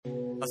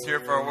Let's hear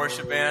it for our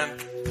worship band.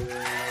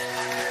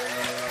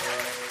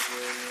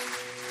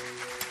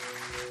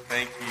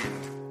 Thank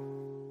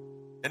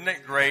you. Isn't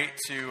it great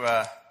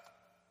to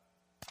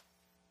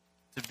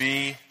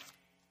be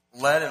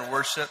led in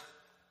worship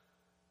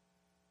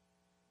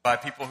by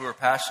people who are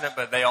passionate,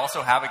 but they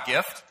also have a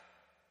gift?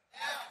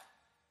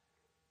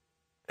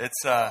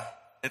 It's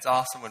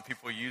awesome when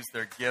people use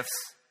their gifts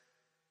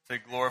to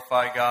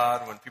glorify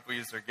God, when people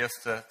use their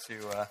gifts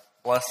to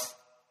bless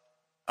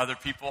other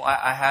people.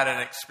 I had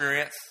an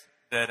experience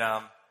that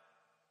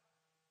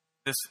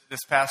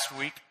this past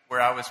week where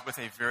I was with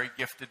a very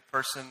gifted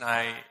person.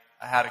 I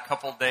had a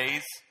couple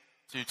days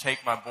to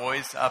take my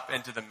boys up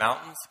into the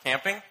mountains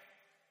camping,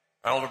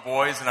 my older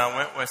boys, and I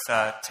went with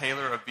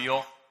Taylor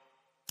Abil.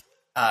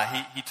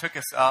 He took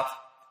us up,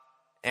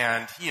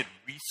 and he had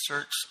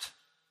researched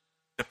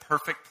the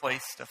perfect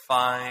place to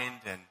find,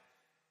 and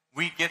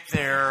we get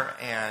there,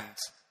 and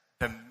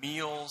the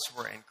meals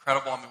were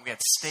incredible. I mean, we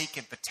had steak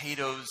and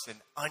potatoes and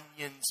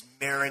onions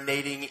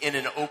marinating in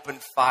an open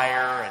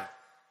fire, and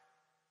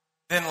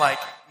then,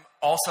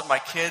 all of a sudden my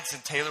kids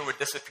and Taylor would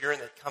disappear,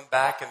 and they'd come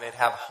back, and they'd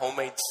have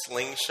homemade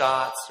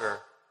slingshots, or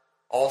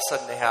all of a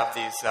sudden they have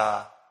these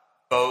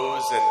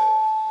bows, and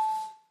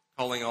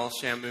calling all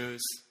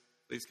Shamus.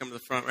 Please come to the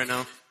front right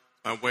now.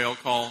 My whale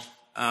call.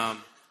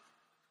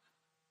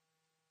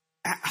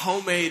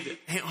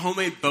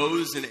 Homemade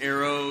bows and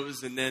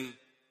arrows, and then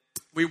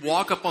we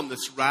walk up on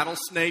this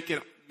rattlesnake,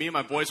 and me and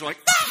my boys are like,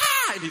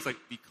 ah! And he's like,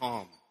 be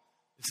calm.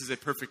 This is a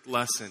perfect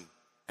lesson.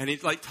 And he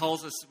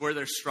tells us where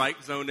their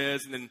strike zone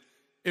is, and then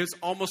it was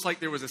almost like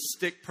there was a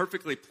stick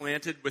perfectly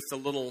planted with the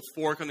little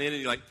fork on the end,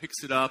 and he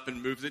picks it up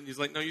and moves it, and he's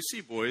like, no, you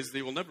see, boys,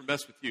 they will never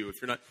mess with you if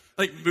you're not,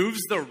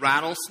 moves the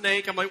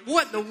rattlesnake. I'm like,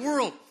 what in the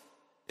world?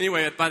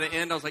 Anyway, by the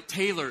end, I was like,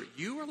 Taylor,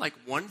 you are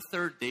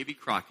 1/3 Davy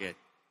Crockett.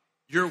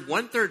 You're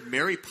 1/3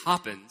 Mary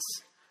Poppins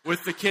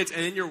with the kids,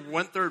 and then you're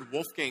 1/3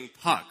 Wolfgang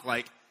Puck,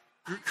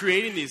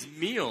 creating these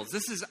meals.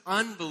 This is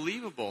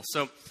unbelievable.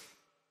 So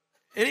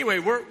anyway,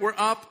 we're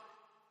up.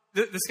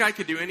 This guy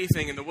could do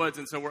anything in the woods,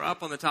 and so we're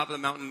up on the top of the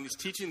mountain, and he's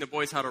teaching the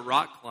boys how to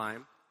rock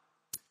climb.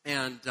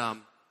 And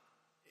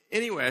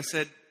anyway, I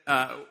said,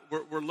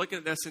 we're looking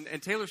at this,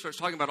 and Taylor starts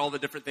talking about all the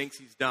different things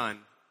he's done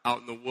out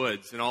in the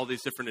woods and all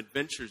these different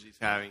adventures he's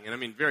having. And I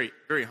mean, very,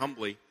 very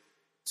humbly.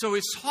 So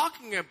he's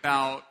talking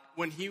about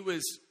when he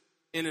was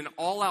in an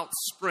all-out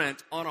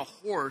sprint on a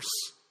horse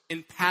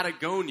in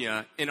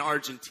Patagonia in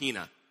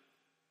Argentina.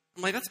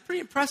 I'm like, that's pretty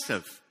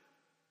impressive.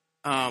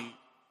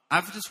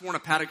 I've just worn a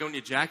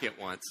Patagonia jacket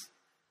once.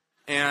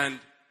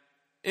 And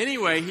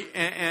anyway,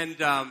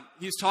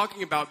 he's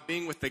talking about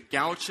being with the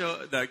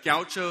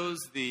gauchos,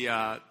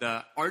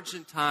 the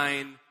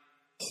Argentine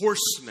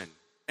horsemen,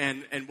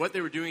 and what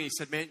they were doing. He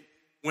said, man,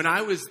 when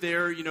I was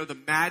there, the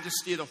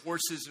majesty of the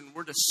horses, and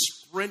we're just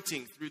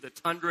sprinting through the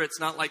tundra.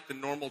 It's not like the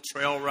normal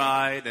trail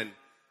ride and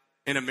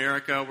in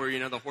America where,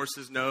 the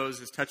horse's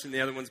nose is touching the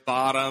other one's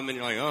bottom, and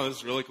you're like, oh, this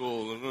is really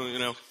cool,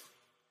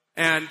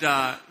 And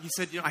he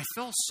said, I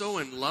fell so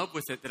in love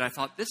with it that I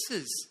thought, this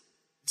is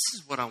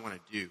what I want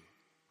to do.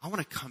 I want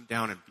to come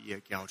down and be a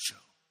gaucho.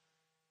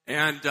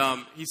 And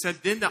he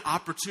said, then the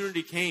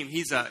opportunity came.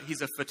 He's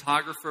a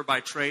photographer by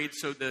trade,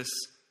 so this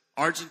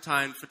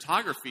Argentine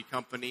photography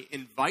company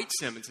invites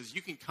him and says,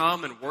 you can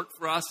come and work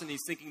for us. And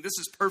he's thinking, this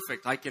is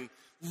perfect. I can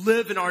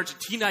live in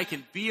Argentina. I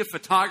can be a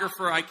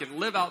photographer. I can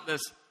live out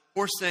this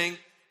horse thing.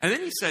 And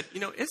then he said,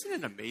 isn't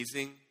it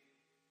amazing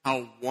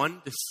how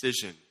one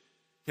decision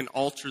can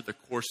alter the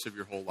course of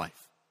your whole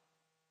life?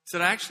 He said,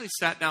 I actually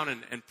sat down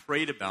and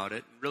prayed about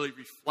it and really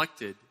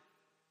reflected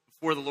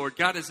before the Lord.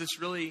 God, is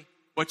this really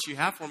what you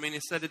have for me? And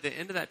he said, at the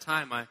end of that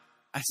time, I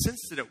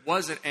sensed that it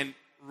wasn't. And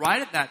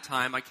right at that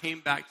time, I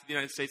came back to the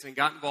United States and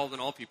got involved in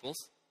All Peoples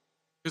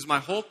because my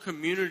whole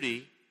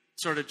community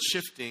started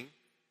shifting.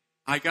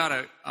 I got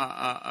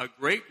a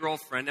great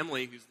girlfriend,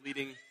 Emily, who's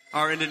leading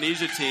our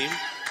Indonesia team.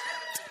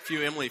 A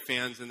few Emily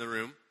fans in the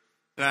room.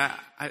 I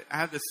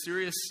have this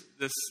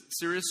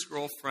serious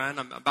girlfriend.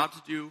 I'm about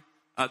to do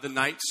the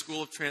night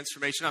school of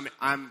transformation.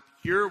 I'm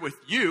here with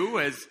you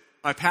as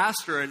my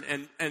pastor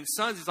and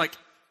sons. He's like,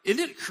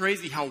 isn't it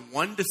crazy how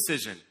one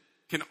decision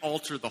can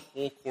alter the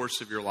whole course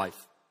of your life?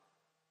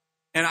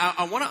 And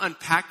I want to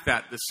unpack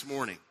that this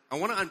morning. I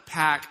want to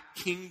unpack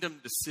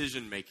kingdom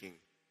decision making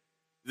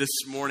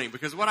this morning,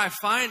 because what I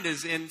find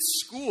is in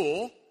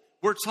school,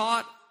 we're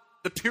taught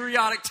the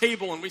periodic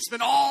table, and we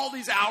spend all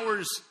these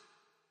hours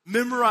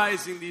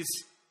memorizing these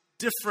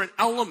different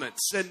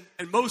elements, and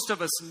most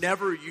of us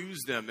never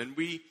use them. And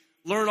we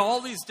learn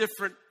all these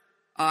different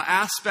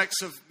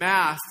aspects of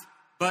math,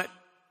 but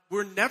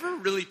we're never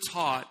really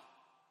taught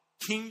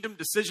kingdom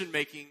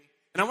decision-making.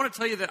 And I want to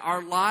tell you that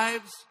our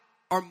lives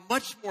are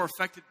much more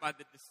affected by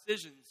the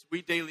decisions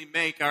we daily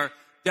make. Our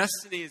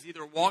destiny is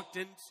either walked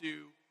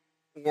into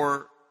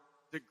or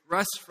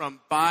digressed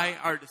from by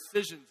our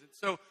decisions. And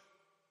so,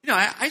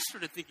 I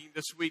started thinking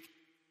this week,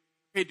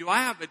 okay, do I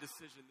have a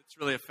decision that's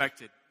really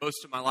affected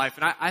most of my life?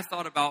 And I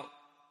thought about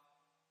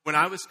when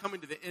I was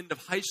coming to the end of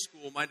high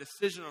school, my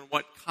decision on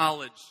what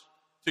college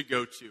to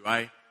go to.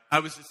 I I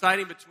was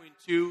deciding between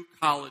two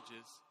colleges.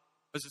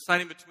 I was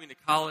deciding between a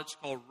college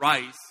called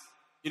Rice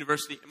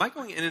University. Am I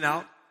going in and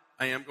out?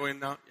 I am going in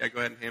and out? Yeah, go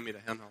ahead and hand me the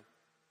handheld.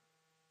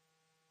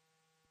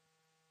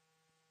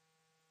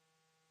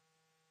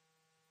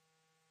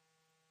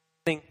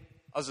 I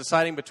was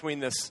deciding between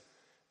this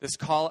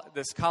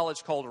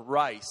college called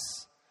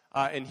Rice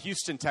in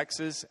Houston,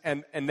 Texas,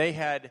 and they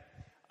had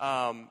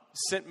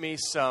sent me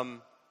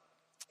some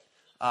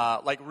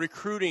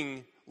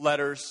recruiting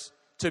letters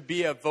to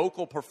be a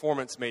vocal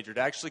performance major, to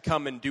actually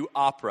come and do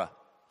opera.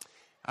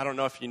 I don't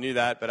know if you knew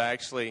that, but I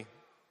actually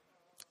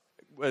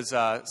was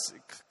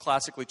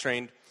classically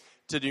trained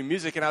to do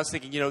music, and I was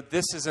thinking,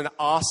 this is an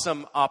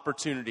awesome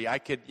opportunity. I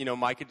could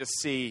just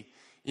see,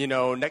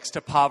 next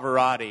to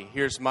Pavarotti,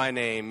 here's my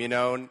name,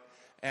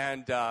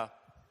 and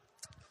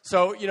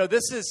so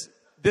this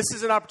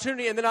is an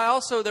opportunity. And then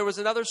there was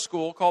another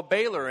school called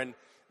Baylor, and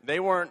they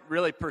weren't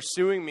really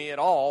pursuing me at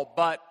all,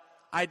 but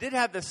I did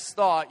have this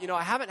thought,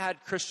 I haven't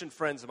had Christian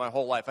friends in my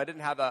whole life. I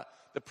didn't have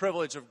the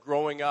privilege of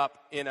growing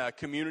up in a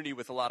community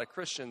with a lot of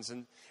Christians.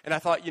 And I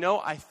thought,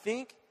 I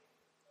think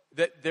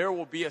that there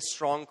will be a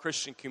strong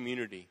Christian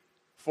community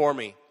for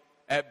me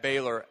at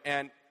Baylor.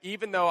 And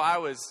even though I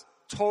was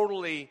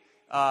totally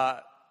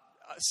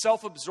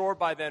self-absorbed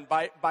by then,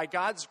 by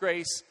God's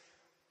grace,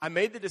 I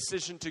made the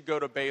decision to go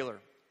to Baylor.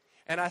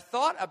 And I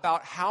thought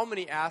about how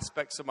many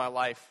aspects of my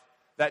life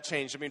that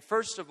changed. I mean,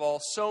 first of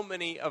all, so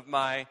many of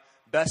my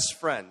best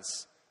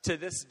friends to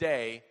this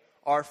day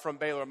are from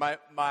Baylor.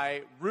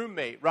 My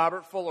roommate,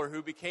 Robert Fuller,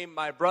 who became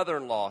my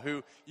brother-in-law,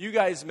 who you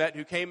guys met,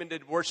 who came and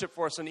did worship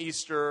for us on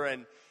Easter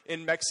and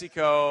in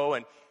Mexico,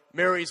 and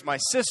marries my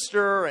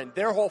sister, and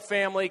their whole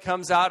family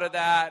comes out of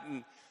that.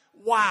 And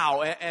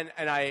wow, and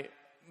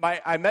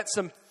I met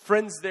some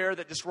friends there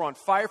that just were on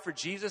fire for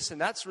Jesus, and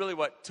that's really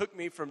what took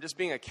me from just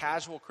being a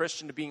casual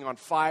Christian to being on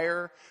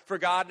fire for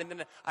God. And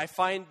then I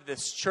find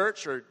this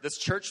church, or this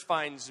church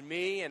finds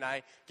me, and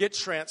I get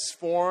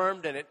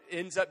transformed, and it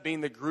ends up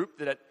being the group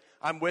that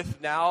I'm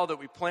with now, that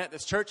we plant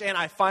this church. And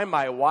I find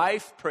my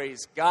wife,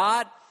 praise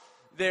God,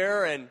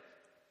 there, and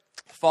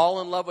fall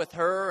in love with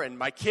her, and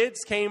my kids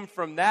came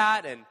from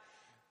that. And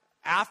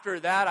after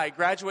that, I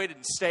graduated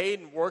and stayed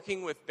and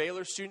working with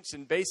Baylor students,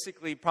 and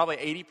basically probably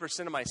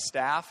 80% of my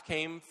staff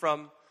came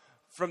from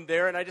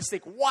there. And I just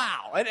think,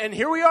 wow, and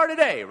here we are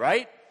today,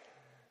 right?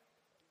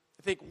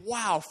 I think,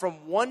 wow,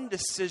 from one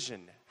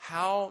decision,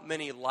 how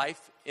many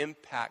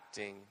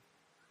life-impacting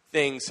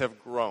things have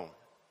grown.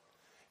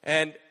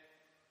 And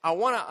I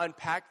want to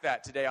unpack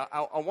that today.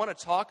 I want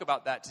to talk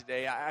about that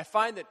today. I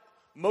find that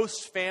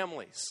most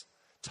families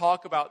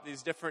talk about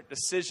these different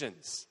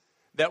decisions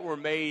that were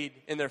made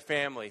in their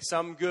family.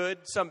 Some good,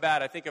 some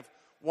bad. I think of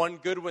one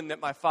good one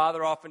that my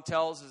father often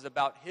tells is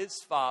about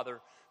his father,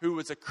 who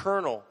was a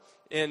colonel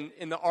in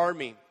the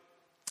Army.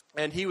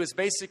 And he was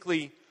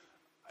basically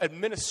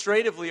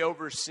administratively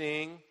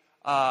overseeing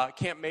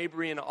Camp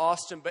Mabry in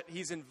Austin, but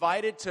he's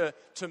invited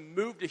to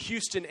move to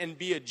Houston and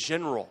be a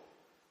general.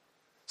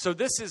 So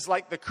this is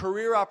like the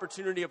career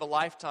opportunity of a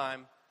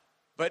lifetime,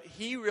 but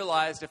he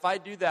realized, if I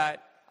do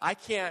that, I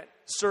can't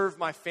serve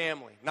my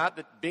family. Not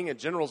that being a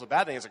general is a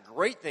bad thing, it's a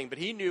great thing, but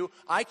he knew,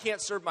 I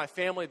can't serve my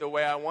family the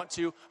way I want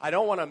to. I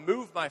don't want to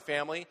move my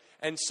family.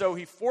 And so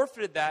he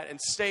forfeited that and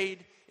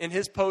stayed in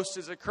his post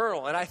as a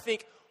colonel. And I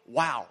think,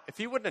 wow, if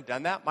he wouldn't have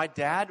done that, my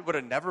dad would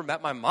have never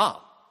met my mom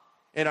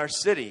in our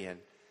city. And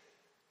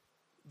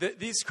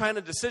these kind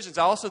of decisions.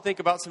 I also think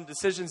about some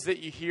decisions that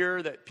you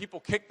hear that people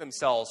kick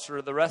themselves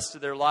for the rest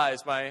of their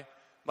lives. My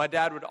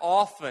dad would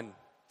often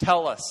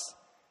tell us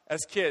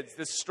as kids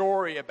this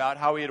story about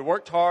how he had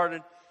worked hard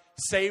and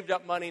saved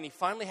up money, and he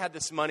finally had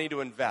this money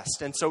to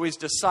invest. And so he's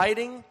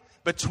deciding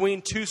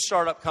between two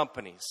startup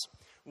companies.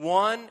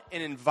 One,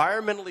 an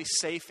environmentally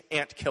safe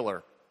ant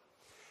killer.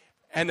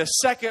 And the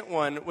second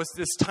one was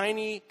this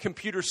tiny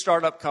computer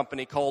startup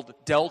company called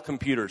Dell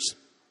Computers.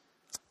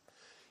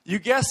 You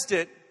guessed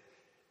it.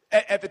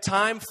 At the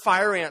time,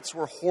 fire ants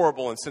were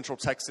horrible in Central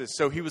Texas.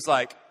 So he was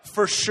like,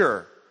 for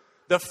sure,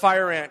 the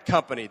fire ant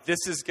company,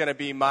 this is going to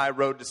be my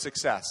road to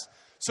success.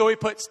 So he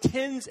puts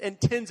tens and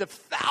tens of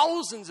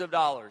thousands of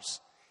dollars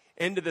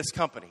into this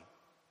company.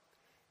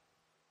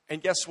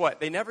 And guess what?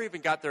 They never even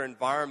got their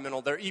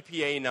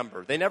EPA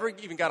number. They never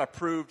even got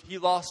approved. He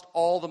lost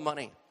all the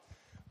money.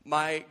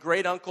 My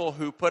great uncle,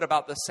 who put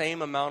about the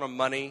same amount of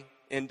money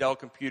in Dell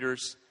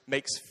Computers,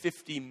 makes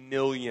 $50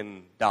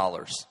 million.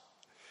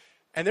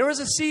 And there was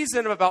a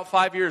season of about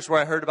 5 years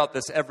where I heard about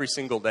this every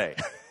single day.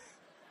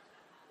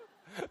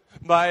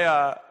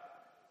 My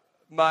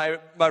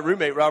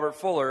roommate, Robert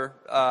Fuller,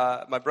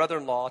 my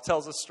brother-in-law,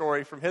 tells a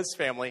story from his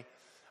family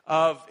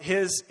of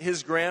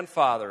his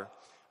grandfather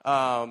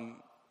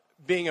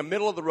being a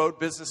middle-of-the-road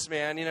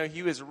businessman.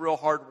 He was a real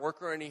hard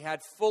worker, and he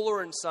had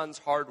Fuller & Sons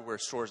hardware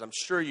stores. I'm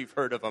sure you've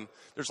heard of them.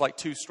 There's like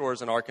 2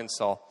 stores in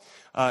Arkansas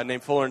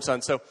named Fuller &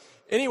 Sons. So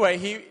anyway,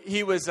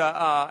 he was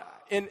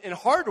in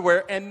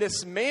hardware, and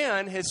this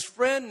man, his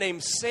friend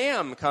named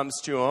Sam, comes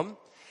to him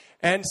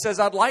and says,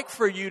 I'd like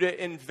for you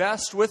to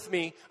invest with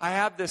me. I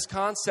have this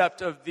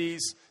concept of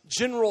these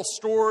general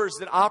stores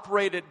that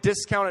operate at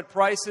discounted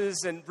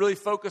prices and really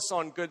focus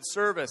on good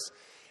service.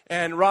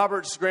 And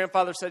Robert's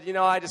grandfather said,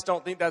 I just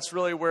don't think that's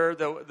really where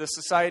the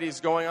society is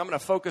going. I'm going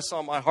to focus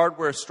on my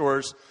hardware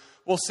stores.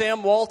 Well,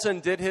 Sam Walton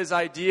did his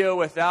idea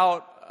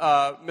without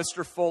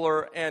Mr.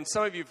 Fuller, and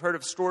some of you have heard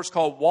of stores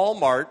called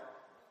Walmart.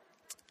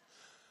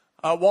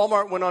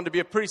 Walmart went on to be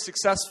a pretty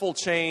successful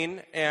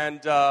chain,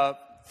 and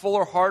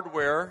Fuller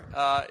Hardware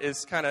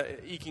is kind of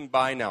eking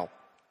by now.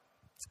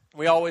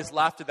 We always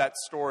laughed at that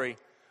story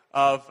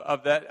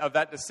of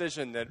that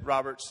decision that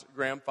Robert's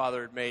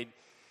grandfather had made.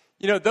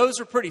 Those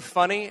are pretty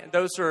funny.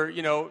 Those are,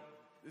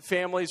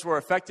 families were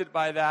affected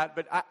by that.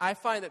 But I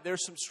find that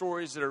there's some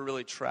stories that are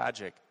really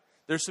tragic.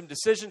 There's some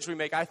decisions we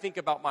make. I think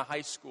about my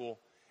high school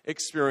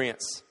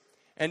experience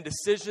and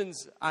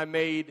decisions I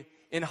made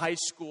in high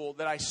school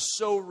that I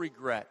so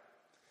regret,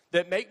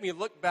 that make me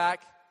look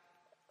back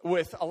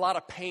with a lot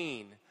of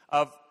pain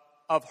of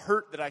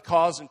hurt that I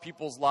caused in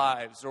people's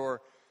lives,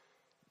 or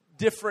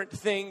different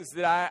things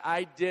that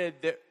I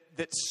did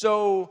that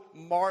so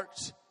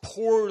marked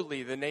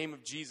poorly the name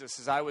of Jesus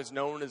as I was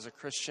known as a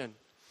Christian.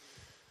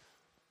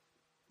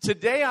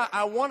 Today,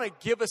 I want to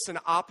give us an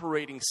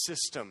operating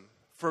system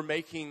for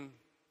making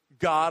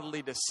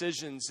godly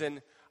decisions.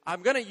 And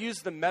I'm going to use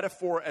the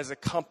metaphor as a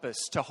compass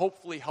to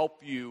hopefully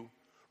help you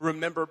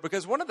remember.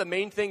 Because one of the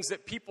main things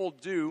that people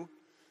do,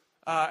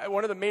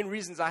 one of the main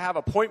reasons I have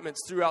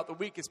appointments throughout the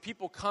week is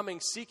people coming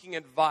seeking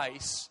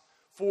advice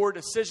for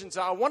decisions.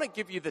 I want to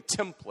give you the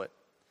template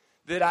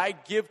that I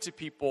give to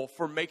people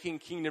for making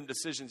kingdom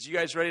decisions. You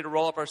guys ready to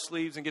roll up our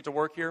sleeves and get to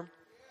work here?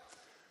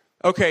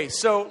 Okay,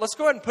 so let's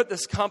go ahead and put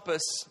this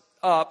compass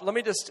up. Let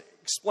me just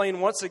explain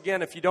once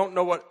again, if you don't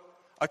know what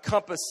a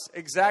compass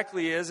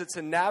exactly is, it's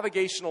a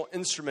navigational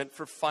instrument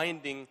for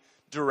finding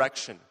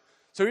direction.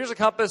 So here's a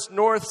compass,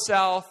 north,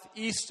 south,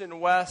 east,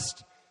 and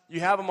west. You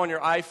have them on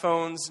your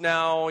iPhones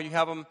now. You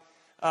have them.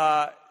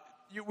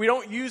 We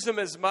don't use them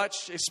as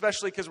much,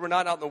 especially because we're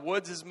not out in the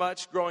woods as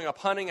much. Growing up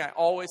hunting, I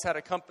always had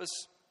a compass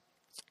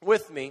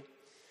with me.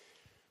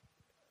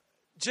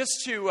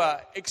 Just to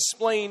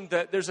explain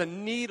that there's a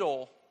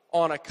needle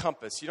on a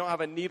compass. You don't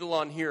have a needle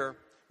on here,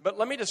 but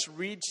let me just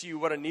read to you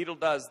what a needle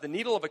does. The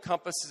needle of a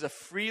compass is a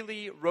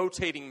freely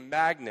rotating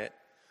magnet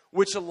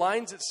which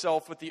aligns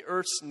itself with the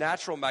Earth's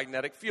natural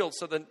magnetic field.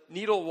 So the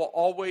needle will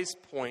always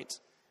point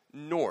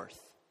north.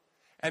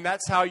 And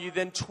that's how you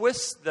then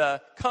twist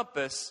the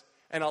compass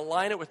and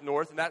align it with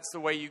north, and that's the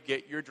way you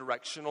get your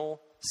directional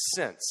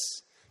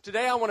sense.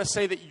 Today I want to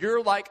say that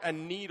you're like a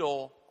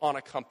needle on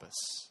a compass.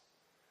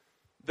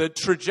 The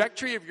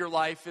trajectory of your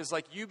life is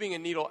like you being a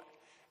needle.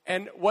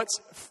 And what's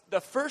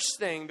the first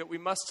thing that we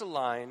must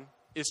align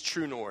is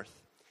true north.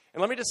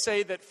 And let me just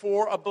say that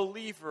for a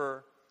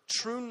believer,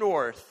 true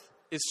north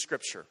is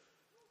Scripture.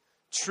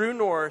 True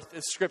north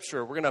is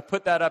Scripture. We're going to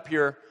put that up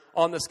here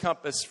on this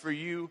compass for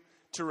you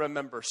to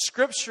remember.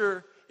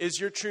 Scripture is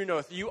your true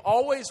north. You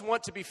always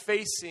want to be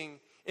facing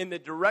in the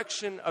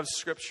direction of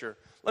Scripture.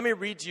 Let me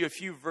read to you a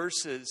few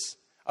verses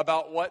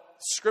about what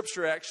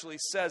Scripture actually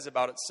says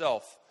about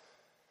itself.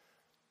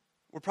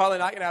 We're probably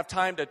not going to have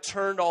time to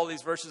turn to all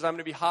these verses. I'm going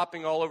to be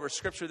hopping all over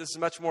Scripture. This is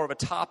much more of a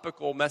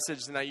topical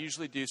message than I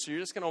usually do. So you're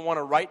just going to want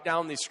to write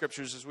down these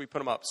Scriptures as we put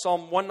them up.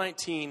 Psalm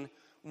 119,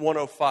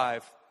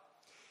 105.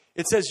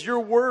 It says, "Your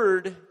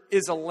word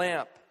is a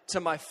lamp to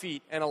my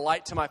feet and a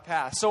light to my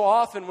path." So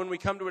often when we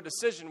come to a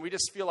decision, we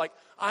just feel like,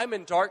 I'm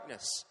in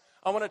darkness.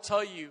 I want to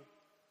tell you,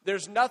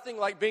 there's nothing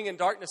like being in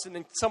darkness and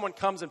then someone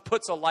comes and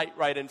puts a light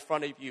right in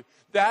front of you.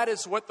 That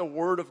is what the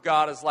Word of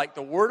God is like.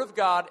 The Word of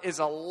God is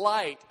a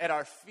light at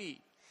our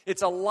feet.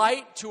 It's a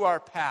light to our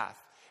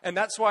path. And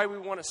that's why we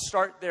want to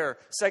start there.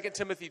 2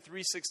 Timothy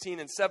 3:16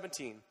 and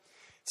 17.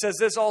 It says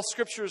this, "All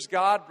Scripture is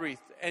God-breathed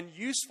and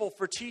useful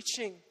for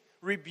teaching,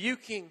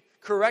 rebuking,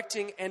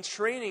 correcting, and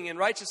training in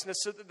righteousness,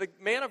 so that the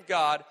man of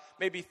God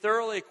may be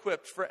thoroughly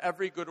equipped for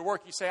every good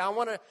work." You say, I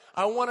want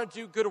to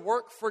do good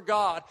work for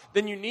God.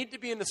 Then you need to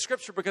be in the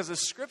Scripture, because the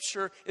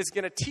Scripture is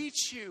going to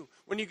teach you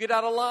when you get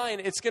out of line.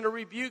 It's going to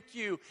rebuke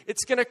you.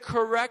 It's going to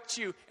correct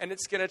you, and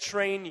it's going to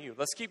train you.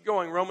 Let's keep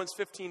going. Romans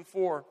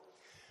 15:4.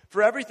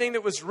 "For everything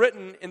that was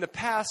written in the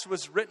past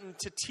was written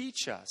to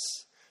teach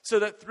us, so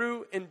that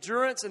through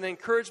endurance and the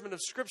encouragement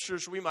of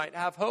Scriptures we might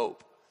have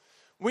hope."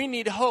 We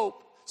need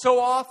hope. So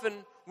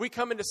often we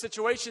come into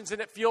situations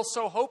and it feels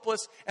so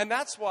hopeless, and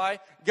that's why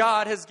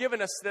God has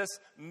given us this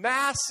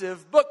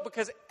massive book,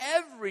 because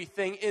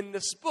everything in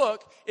this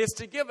book is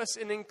to give us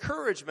an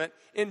encouragement,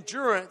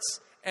 endurance,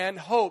 and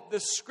hope. The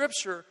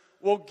Scripture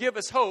will give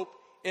us hope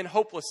in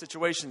hopeless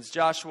situations.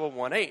 Joshua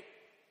 1:8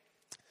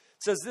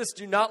 says this,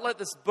 "Do not let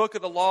this book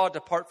of the law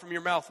depart from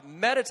your mouth.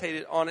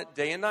 Meditate on it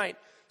day and night,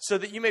 so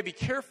that you may be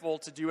careful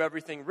to do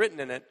everything written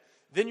in it.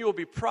 Then you will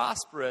be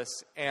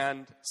prosperous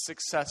and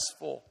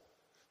successful."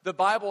 The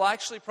Bible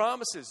actually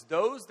promises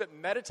those that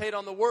meditate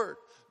on the Word,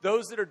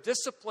 those that are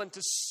disciplined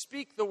to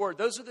speak the Word,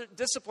 those that are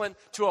disciplined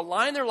to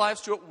align their lives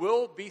to it,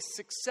 will be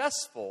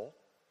successful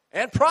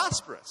and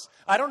prosperous.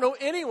 I don't know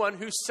anyone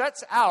who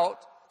sets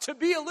out to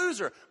be a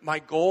loser. My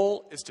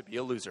goal is to be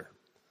a loser.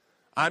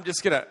 I'm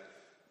just going to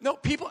No,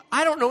 people,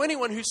 I don't know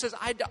anyone who says,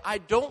 I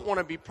don't want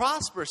to be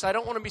prosperous. I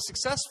don't want to be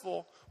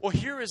successful. Well,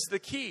 here is the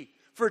key.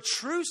 For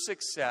true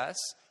success,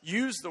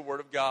 use the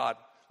Word of God.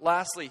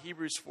 Lastly,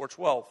 Hebrews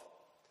 4:12.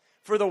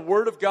 For the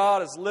Word of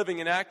God is living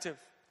and active.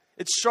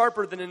 It's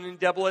sharper than an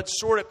double-edged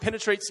sword. It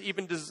penetrates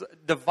even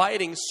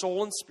dividing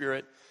soul and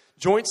spirit,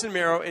 joints and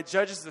marrow. It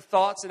judges the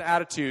thoughts and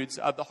attitudes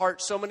of the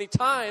heart. So many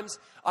times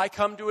I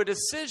come to a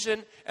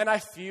decision and I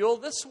feel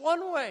this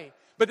one way.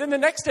 But then the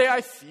next day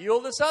I feel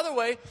this other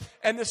way.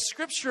 And the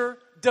Scripture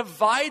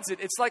divides it.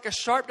 It's like a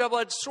sharp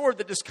double-edged sword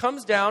that just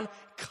comes down,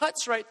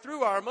 cuts right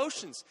through our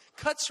emotions,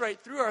 cuts right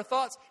through our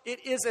thoughts.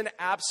 It is an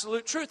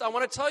absolute truth. I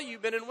want to tell you,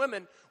 men and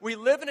women, we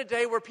live in a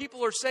day where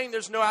people are saying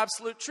there's no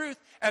absolute truth,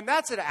 and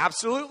that's an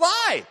absolute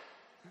lie.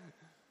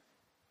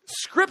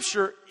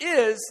 Scripture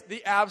is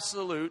the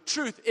absolute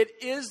truth. It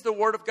is the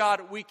Word of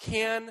God. We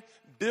can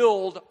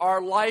build our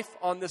life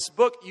on this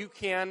book. You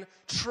can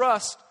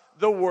trust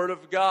the Word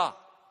of God.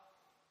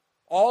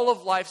 All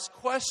of life's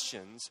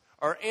questions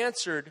are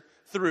answered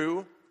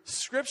through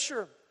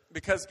Scripture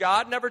because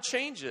God never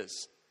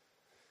changes.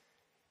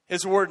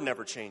 His Word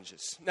never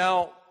changes.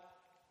 Now,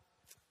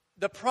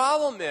 the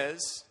problem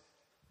is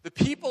the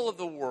people of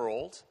the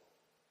world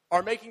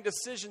are making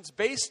decisions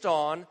based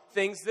on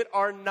things that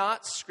are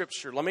not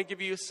Scripture. Let me give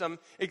you some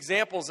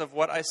examples of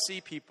what I see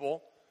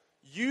people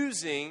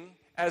using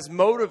as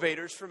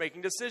motivators for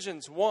making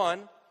decisions.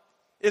 One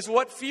is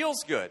what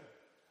feels good.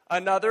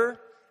 Another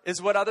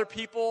is what other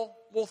people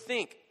will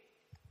think.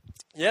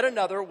 Yet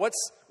another, what's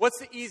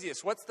the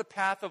easiest? What's the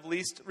path of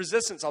least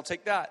resistance? I'll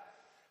take that.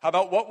 How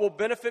about what will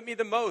benefit me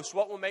the most?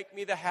 What will make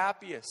me the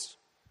happiest?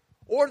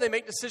 Or they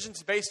make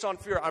decisions based on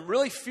fear. I'm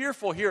really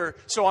fearful here,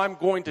 so I'm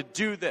going to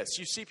do this.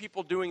 You see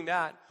people doing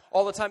that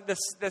all the time.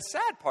 The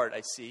sad part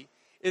I see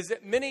is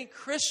that many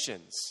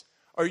Christians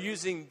are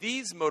using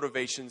these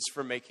motivations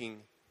for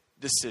making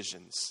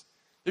decisions.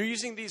 They're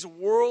using these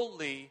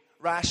worldly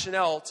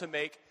rationale to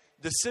make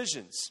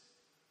decisions.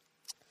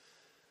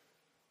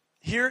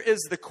 Here is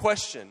the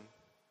question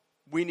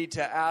we need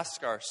to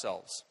ask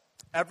ourselves.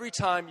 Every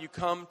time you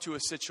come to a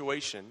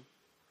situation,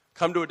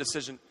 come to a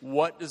decision,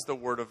 what does the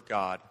Word of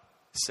God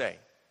say?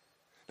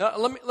 Now,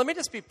 let me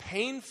just be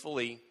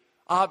painfully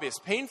obvious,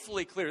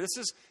 painfully clear. This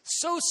is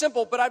so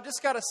simple, but I've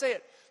just got to say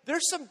it.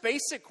 There's some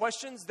basic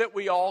questions that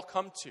we all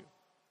come to,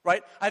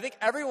 right? I think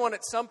everyone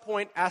at some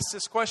point asks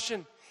this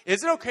question.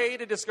 Is it okay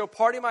to just go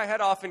party my head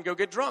off and go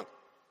get drunk?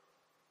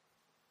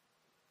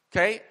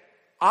 Okay?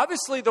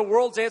 Obviously, the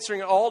world's answering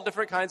in all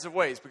different kinds of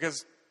ways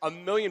because a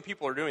million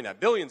people are doing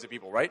that. Billions of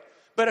people, right?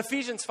 But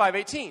Ephesians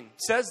 5:18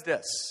 says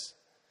this.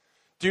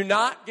 Do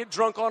not get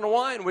drunk on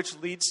wine, which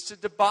leads to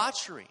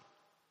debauchery.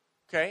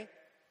 Okay?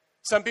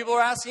 Some people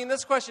are asking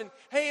this question.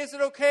 Hey, is it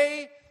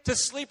okay to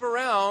sleep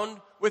around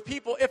with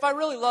people if I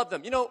really love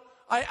them? You know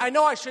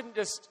I shouldn't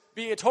just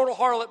be a total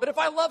harlot, but if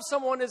I love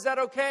someone, is that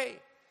okay?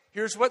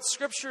 Here's what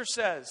Scripture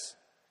says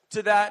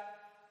to that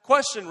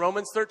question,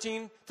 Romans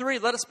 13:3.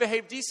 Let us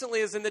behave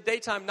decently as in the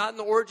daytime, not in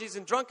the orgies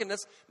and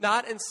drunkenness,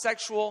 not in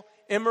sexual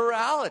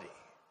immorality.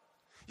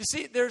 You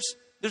see, there's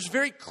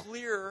very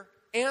clear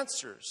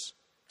answers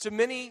to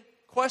many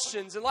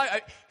questions in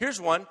life. Here's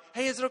one.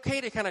 Hey, is it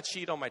okay to kind of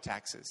cheat on my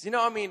taxes?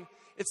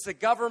 It's the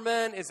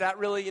government. Is that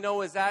really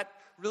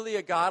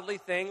a godly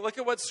thing? Look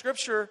at what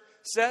Scripture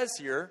says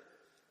here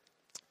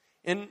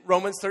in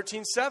Romans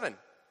 13:7.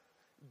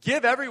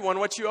 Give everyone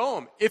what you owe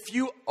them. If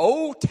you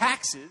owe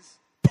taxes,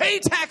 pay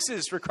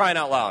taxes, for crying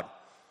out loud.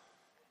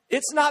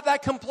 It's not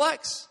that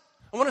complex.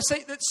 I want to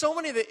say that so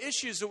many of the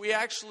issues that we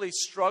actually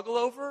struggle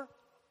over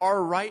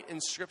are right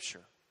in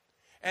Scripture.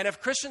 And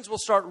if Christians will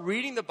start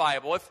reading the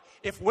Bible,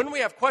 if when we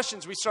have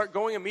questions, we start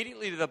going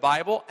immediately to the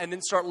Bible and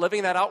then start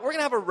living that out, we're going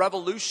to have a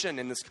revolution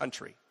in this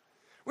country.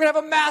 We're going to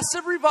have a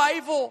massive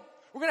revival.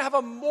 We're going to have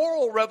a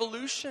moral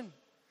revolution.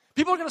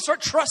 People are going to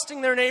start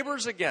trusting their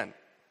neighbors again.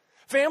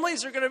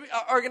 Families are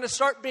going to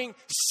start being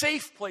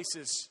safe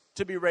places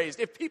to be raised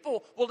if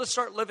people will just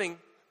start living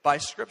by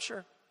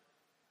Scripture.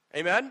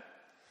 Amen?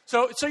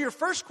 So your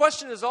first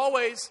question is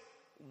always,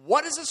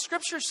 what does the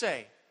Scripture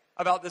say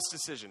about this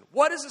decision?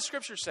 What does the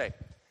Scripture say?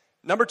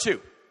 Number 2.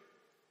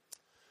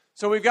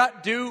 So we've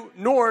got due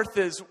north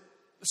is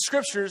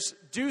Scriptures,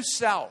 due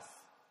south.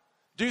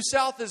 Due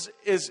south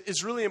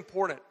is really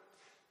important.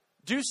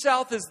 Due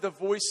south is the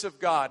voice of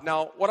God.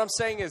 Now, what I'm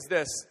saying is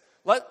this.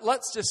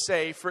 Let's just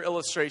say, for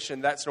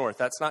illustration, that's north.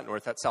 That's not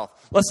north, that's south.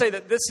 Let's say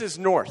that this is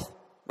north,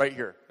 right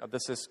here. Now,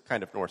 this is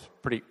kind of north,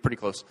 pretty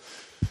close.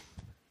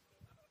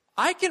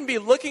 I can be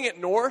looking at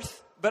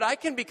north, but I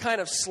can be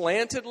kind of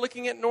slanted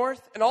looking at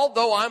north. And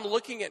although I'm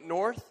looking at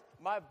north,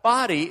 my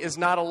body is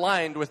not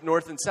aligned with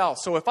north and south.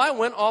 So if I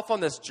went off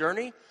on this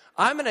journey,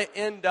 I'm going to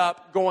end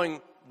up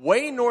going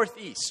way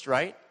northeast,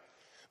 right?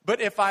 But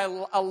if I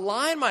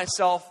align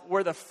myself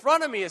where the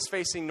front of me is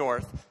facing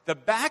north, the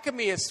back of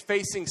me is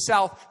facing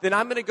south, then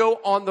I'm going to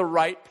go on the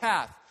right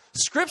path.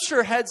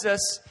 Scripture heads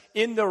us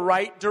in the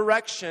right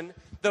direction.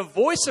 The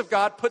voice of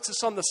God puts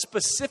us on the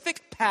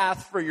specific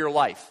path for your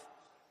life.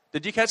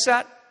 Did you catch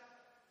that?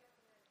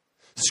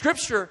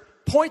 Scripture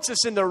points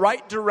us in the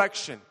right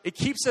direction. It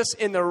keeps us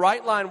in the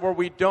right line where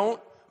we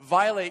don't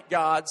violate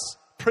God's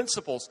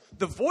principles.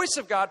 The voice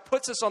of God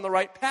puts us on the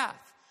right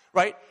path,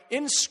 right?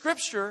 In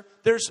Scripture,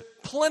 there's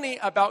plenty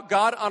about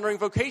God-honoring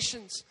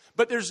vocations,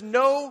 but there's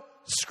no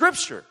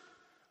Scripture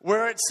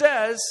where it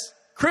says,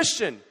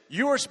 Christian,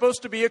 you are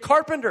supposed to be a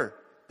carpenter.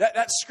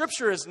 That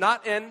Scripture is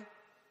not in,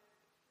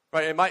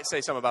 right? It might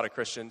say something about a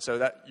Christian, so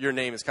that your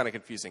name is kind of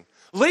confusing.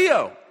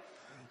 Leo,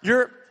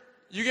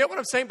 you get what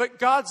I'm saying? But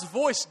God's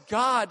voice,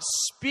 God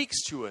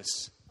speaks to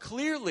us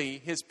clearly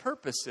His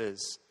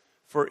purposes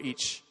for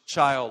each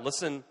child.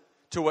 Listen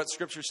to what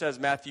Scripture says,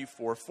 Matthew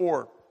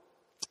 4:4.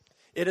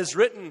 It is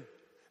written,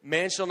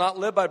 man shall not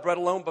live by bread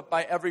alone, but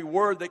by every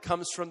word that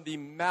comes from the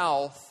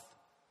mouth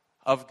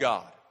of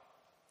God.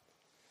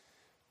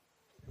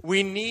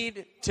 We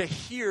need to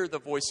hear the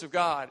voice of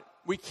God.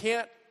 We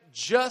can't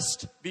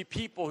just be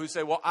people who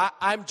say, well,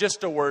 I'm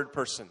just a word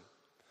person.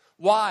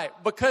 Why?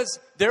 Because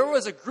there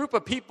was a group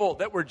of people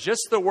that were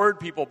just the word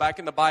people back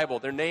in the Bible.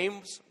 Their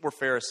names were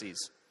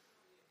Pharisees.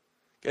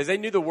 Because they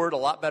knew the word a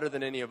lot better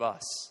than any of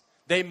us.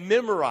 They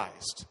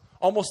memorized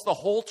almost the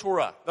whole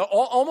Torah,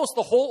 almost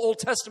the whole Old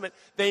Testament.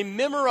 They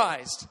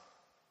memorized,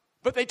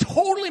 but they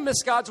totally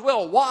missed God's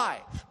will.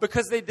 Why?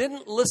 Because they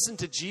didn't listen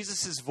to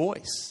Jesus'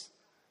 voice.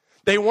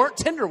 They weren't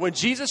tender. When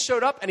Jesus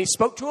showed up and He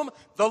spoke to them,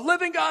 the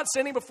living God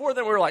standing before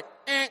them, we were like,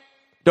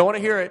 don't want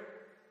to hear it.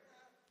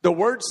 The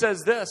Word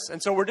says this,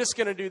 and so we're just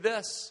going to do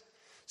this.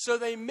 So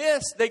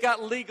they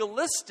got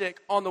legalistic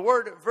on the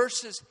Word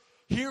versus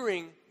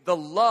hearing the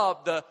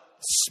love, the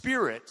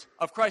Spirit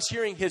of Christ,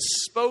 hearing His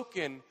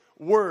spoken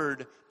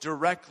Word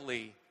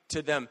directly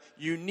to them.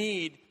 You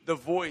need the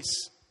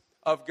voice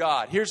of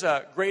God. Here's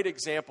a great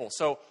example.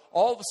 So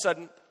all of a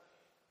sudden,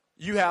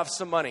 you have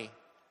some money.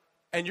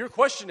 And your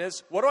question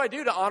is, what do I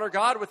do to honor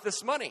God with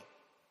this money?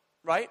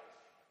 Right?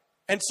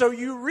 And so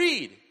you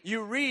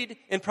read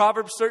in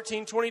Proverbs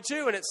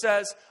 13:22, and it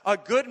says, a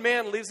good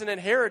man leaves an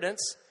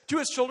inheritance to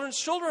his children's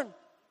children.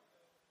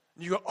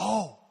 And you go,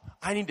 oh,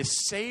 I need to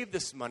save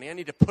this money. I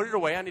need to put it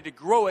away. I need to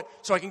grow it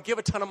so I can give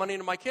a ton of money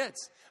to my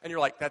kids. And you're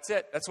like, that's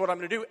it. That's what I'm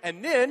going to do.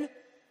 And then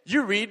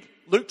you read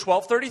Luke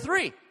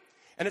 12:33.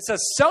 And it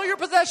says, sell your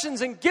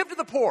possessions and give to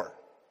the poor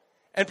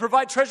and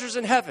provide treasures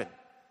in heaven.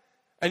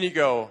 And you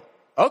go,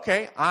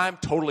 okay, I'm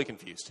totally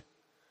confused.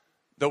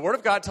 The Word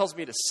of God tells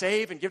me to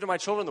save and give to my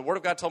children. The Word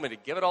of God told me to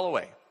give it all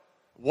away.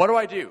 What do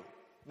I do?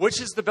 Which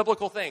is the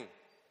biblical thing?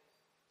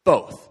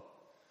 Both.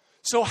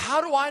 So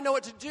how do I know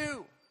what to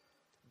do?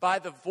 By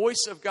the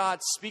voice of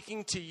God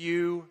speaking to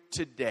you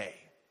today.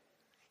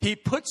 He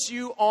puts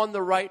you on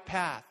the right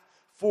path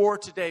for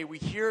today. We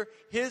hear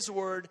His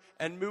word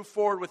and move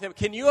forward with Him.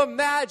 Can you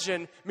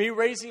imagine me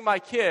raising my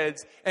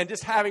kids and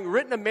just having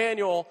written a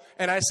manual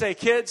and I say,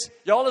 kids,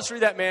 y'all just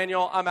read that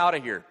manual, I'm out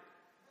of here.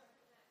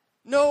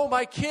 No,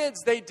 my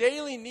kids, they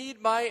daily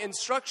need my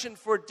instruction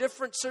for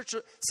different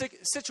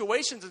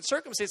situations and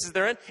circumstances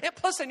they're in. And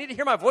plus, they need to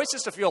hear my voice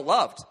just to feel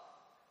loved.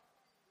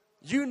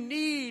 You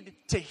need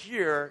to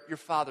hear your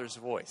Father's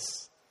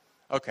voice.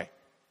 Okay.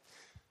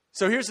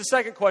 So here's the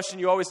second question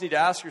you always need to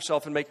ask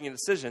yourself in making a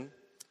decision.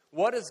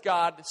 What has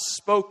God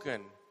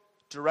spoken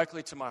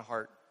directly to my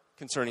heart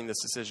concerning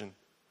this decision?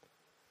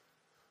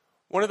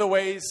 One of the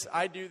ways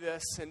I do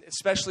this, and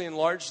especially in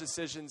large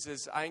decisions,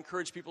 is I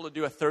encourage people to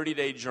do a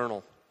 30-day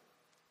journal.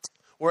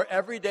 Where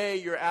every day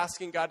you're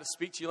asking God to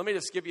speak to you. Let me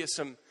just give you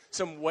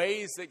some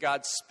ways that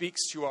God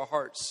speaks to our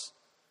hearts.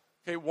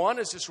 Okay, one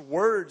is just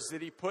words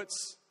that He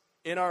puts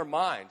in our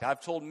mind. I've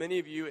told many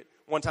of you, at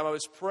one time I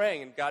was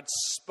praying and God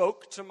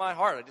spoke to my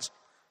heart. I just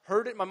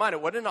heard it in my mind.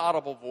 It wasn't an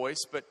audible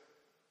voice, but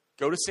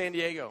go to San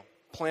Diego,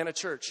 plant a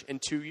church in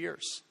 2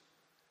 years.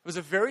 It was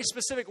a very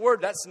specific word.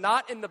 That's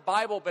not in the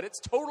Bible, but it's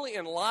totally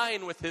in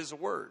line with His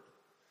word.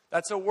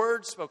 That's a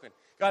word spoken.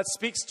 God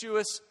speaks to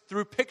us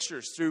through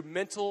pictures, through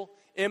mental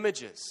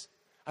images.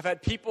 I've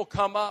had people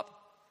come up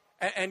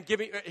and give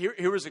me,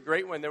 here was a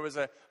great one. There was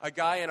a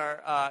guy in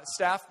our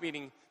staff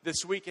meeting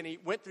this week, and he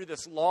went through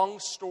this long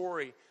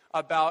story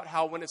about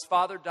how when his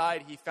father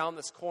died, he found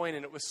this coin,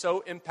 and it was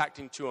so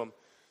impacting to him.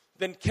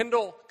 Then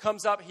Kendall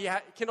comes up.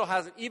 Kendall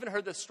hasn't even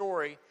heard the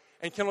story,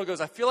 and Kendall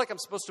goes, I feel like I'm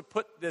supposed to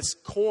put this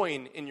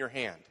coin in your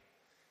hand.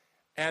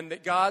 And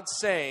that God's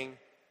saying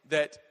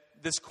that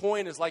this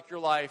coin is like your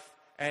life,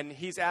 and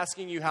He's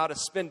asking you how to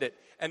spend it.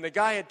 And the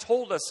guy had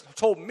told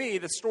me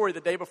the story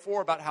the day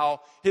before about how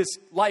his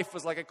life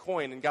was like a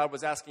coin and God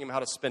was asking him how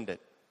to spend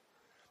it.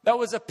 That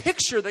was a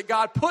picture that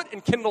God put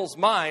in Kendall's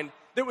mind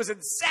that was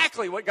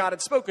exactly what God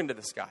had spoken to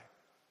this guy.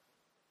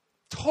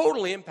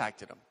 Totally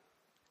impacted him.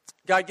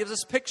 God gives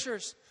us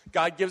pictures.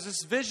 God gives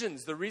us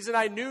visions. The reason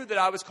I knew that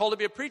I was called to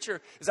be a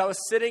preacher is I was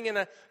sitting in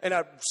a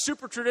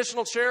super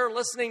traditional chair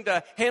listening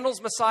to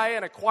Handel's Messiah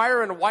and a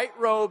choir in white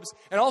robes,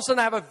 and all of a sudden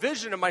I have a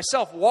vision of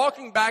myself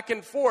walking back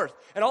and forth,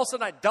 and all of a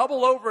sudden I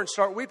double over and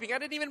start weeping. I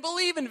didn't even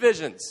believe in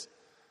visions.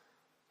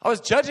 I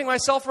was judging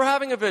myself for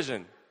having a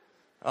vision.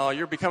 Oh,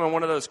 you're becoming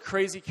one of those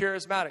crazy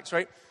charismatics,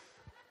 right?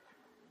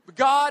 But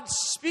God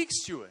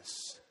speaks to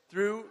us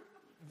through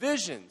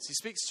visions. He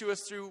speaks to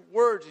us through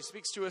words. He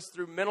speaks to us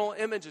through mental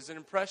images and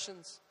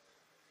impressions.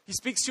 He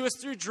speaks to us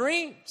through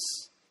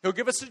dreams. He'll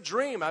give us a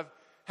dream. I've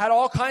had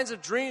all kinds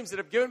of dreams that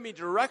have given me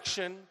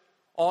direction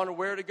on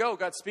where to go.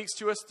 God speaks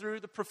to us through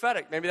the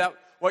prophetic. Maybe that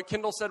what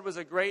Kendall said was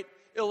a great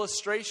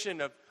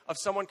illustration of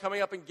someone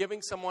coming up and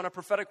giving someone a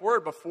prophetic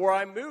word. Before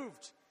I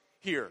moved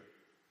here,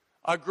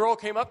 a girl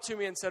came up to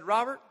me and said,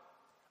 "Robert,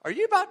 are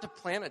you about to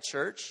plant a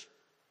church?"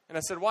 And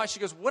I said, "Why?" She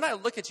goes, "When I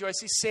look at you, I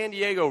see San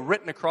Diego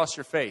written across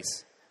your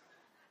face."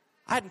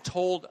 I hadn't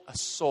told a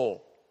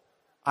soul.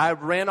 I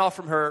ran off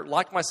from her,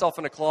 locked myself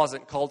in a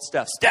closet, and called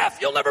Steph. "Steph,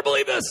 you'll never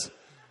believe this."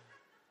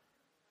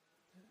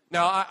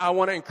 Now, I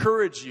want to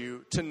encourage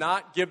you to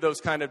not give those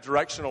kind of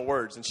directional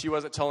words. And she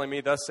wasn't telling me,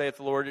 "Thus saith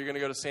the Lord, you're going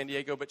to go to San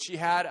Diego." But she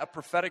had a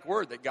prophetic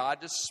word that God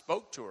just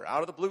spoke to her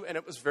out of the blue. And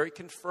it was very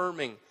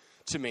confirming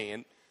to me.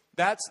 And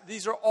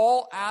these are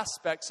all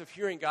aspects of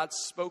hearing God's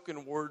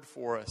spoken word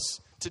for us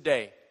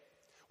today.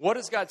 What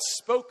has God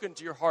spoken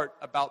to your heart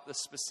about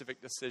this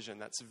specific decision?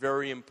 That's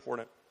very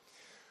important.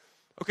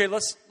 Okay,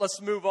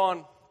 let's move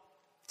on.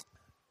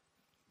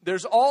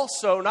 There's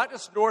also not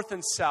just north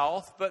and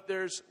south, but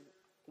there's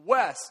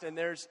west and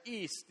there's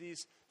east,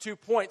 these 2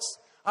 points.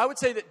 I would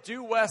say that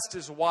due west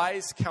is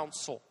wise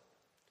counsel.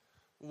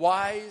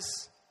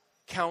 Wise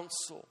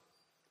counsel.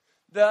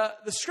 The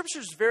scripture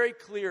is very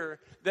clear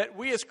that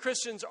we as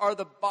Christians are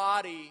the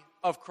body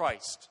of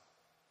Christ.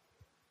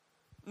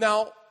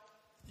 Now,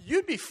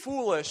 you'd be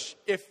foolish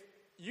if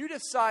you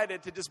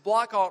decided to just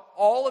block out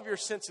all of your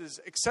senses,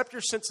 except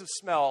your sense of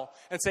smell,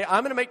 and say,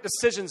 "I'm going to make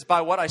decisions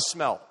by what I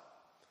smell."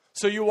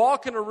 So you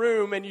walk in a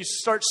room and you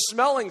start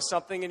smelling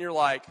something and you're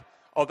like,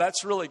 "Oh,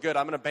 that's really good.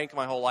 I'm going to bank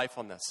my whole life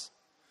on this."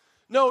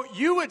 No,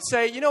 you would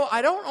say,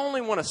 I don't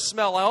only want to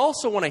smell, I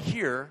also want to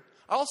hear,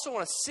 I also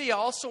want to see, I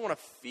also want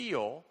to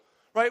feel,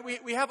 right?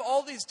 We have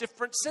all these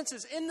different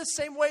senses. In the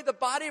same way, the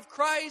body of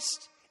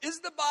Christ is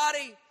the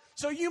body.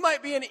 So you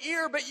might be an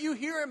ear, but you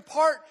hear in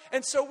part.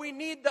 And so we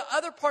need the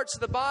other parts of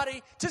the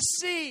body to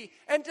see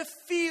and to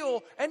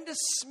feel and to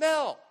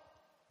smell.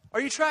 Are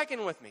you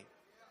tracking with me?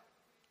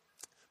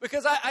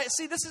 Because I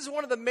see this is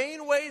one of the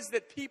main ways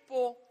that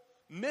people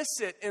miss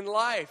it in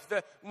life.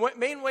 The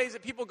main ways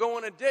that people go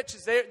in a ditch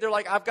is they're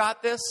like, "I've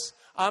got this.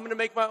 I'm going to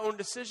make my own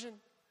decision."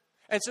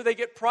 And so they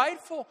get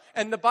prideful.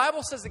 And the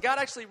Bible says that God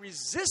actually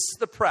resists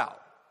the proud.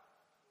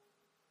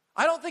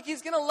 I don't think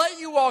he's going to let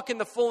you walk in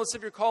the fullness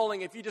of your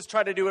calling if you just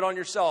try to do it on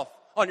yourself,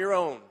 on your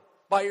own,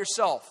 by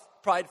yourself,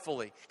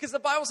 pridefully. Because the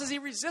Bible says he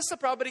resists the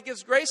proud, but he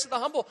gives grace to the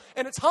humble.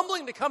 And it's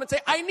humbling to come and say,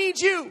 "I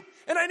need you,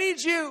 and I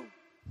need you."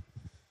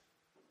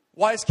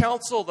 Wise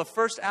counsel, the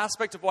first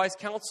aspect of wise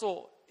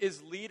counsel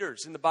is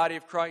leaders in the body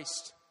of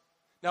Christ.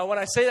 Now, when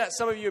I say that,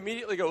 some of you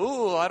immediately go,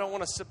 "Ooh, I don't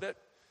want to submit,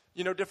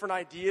 different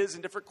ideas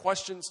and different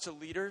questions to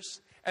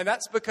leaders." And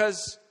that's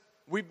because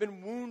we've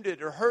been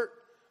wounded or hurt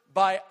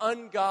by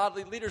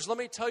ungodly leaders. Let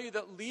me tell you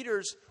that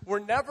leaders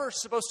were never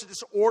supposed to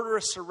just order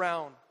us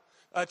around.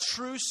 A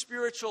true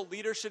spiritual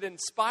leader should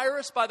inspire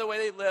us by the way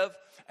they live,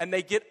 and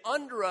they get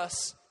under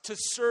us to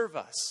serve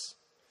us.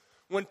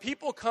 When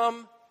people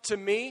come to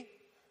me,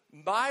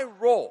 my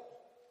role,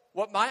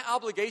 what my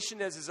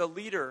obligation is as a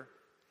leader,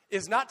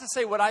 is not to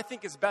say what I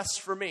think is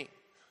best for me.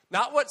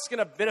 Not what's going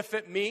to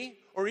benefit me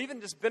or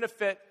even just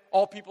benefit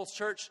All People's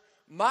Church.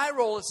 My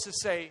role is to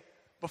say,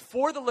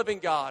 before the living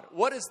God,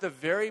 what is the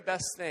very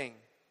best thing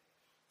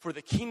for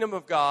the kingdom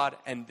of God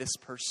and this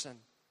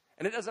person?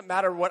 And it doesn't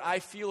matter what I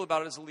feel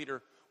about it as a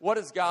leader. What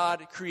has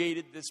God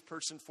created this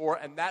person for?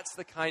 And that's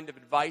the kind of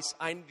advice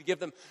I need to give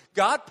them.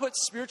 God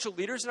puts spiritual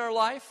leaders in our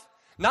life,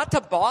 not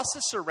to boss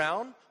us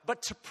around,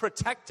 but to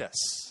protect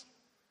us.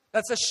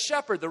 That's a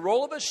shepherd. The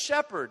role of a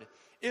shepherd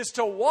is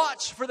to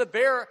watch for the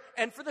bear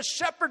and for the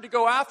shepherd to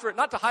go after it,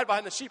 not to hide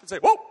behind the sheep and say,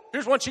 "Whoa,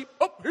 here's one sheep.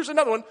 Oh, here's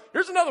another one.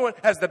 Here's another one,"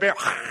 as the bear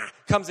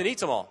comes and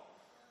eats them all.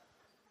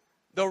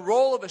 The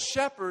role of a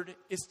shepherd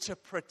is to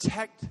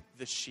protect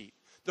the sheep.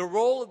 The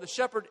role of the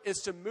shepherd is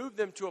to move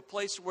them to a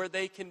place where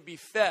they can be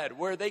fed,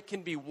 where they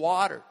can be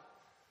watered.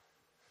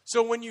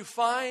 So when you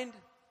find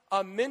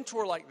a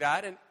mentor like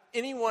that, and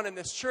anyone in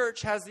this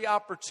church has the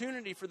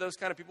opportunity for those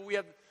kind of people, we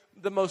have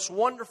the most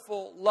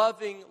wonderful,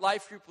 loving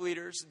life group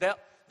leaders.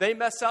 They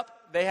mess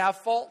up. They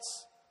have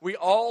faults. We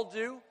all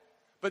do.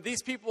 But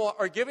these people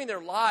are giving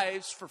their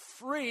lives for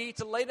free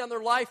to lay down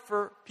their life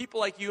for people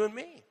like you and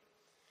me.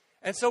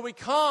 And so we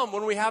come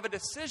when we have a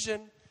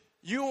decision.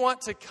 You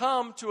want to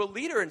come to a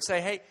leader and say,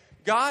 "Hey,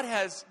 God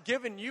has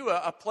given you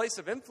a place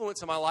of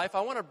influence in my life.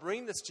 I want to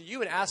bring this to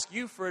you and ask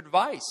you for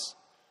advice."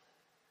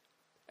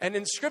 And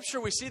in Scripture,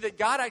 we see that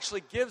God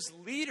actually gives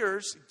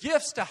leaders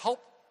gifts to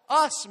help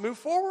us move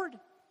forward.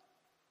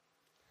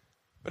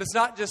 But it's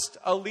not just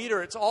a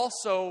leader, it's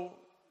also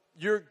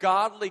your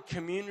godly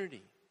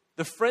community.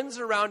 The friends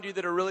around you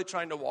that are really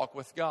trying to walk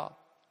with God.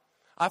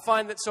 I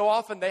find that so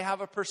often they have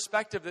a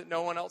perspective that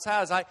no one else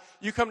has.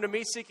 You come to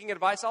me seeking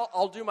advice,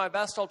 I'll do my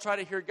best, I'll try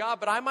to hear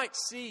God, but I might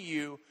see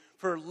you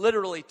for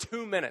literally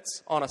 2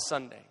 minutes on a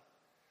Sunday.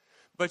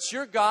 But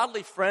your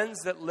godly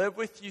friends that live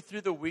with you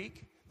through the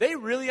week, they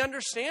really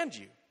understand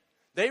you.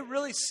 They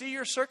really see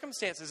your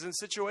circumstances and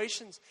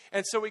situations.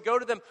 And so we go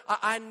to them.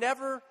 I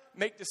never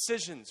make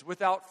decisions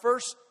without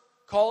first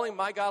calling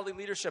my godly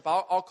leadership.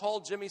 I'll call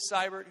Jimmy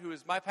Seibert, who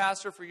is my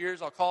pastor for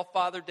years. I'll call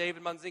Father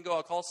David Manzingo.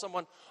 I'll call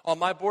someone on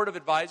my board of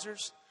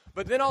advisors.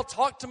 But then I'll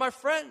talk to my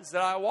friends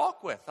that I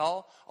walk with.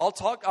 I'll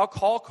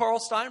call Carl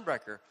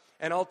Steinbrecher,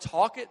 and I'll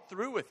talk it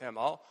through with him.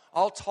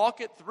 I'll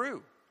talk it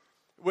through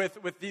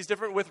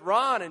with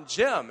Ron and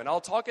Jim, and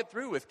I'll talk it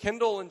through with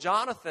Kendall and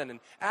Jonathan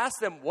and ask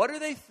them, what do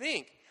they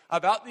think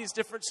about these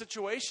different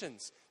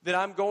situations that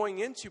I'm going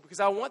into?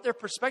 Because I want their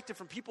perspective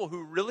from people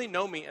who really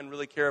know me and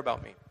really care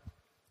about me.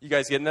 You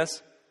guys getting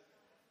this?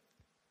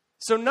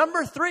 So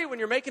number 3, when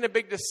you're making a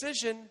big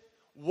decision,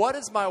 what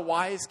is my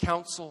wise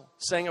counsel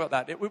saying about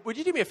that? Would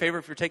you do me a favor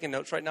if you're taking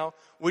notes right now?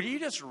 Would you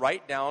just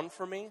write down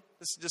for me?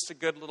 This is just a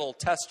good little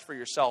test for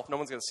yourself. No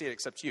one's going to see it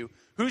except you.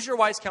 Who's your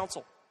wise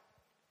counsel?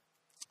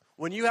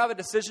 When you have a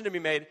decision to be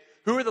made,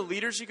 who are the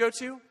leaders you go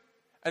to?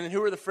 And then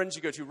who are the friends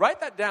you go to? Write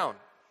that down.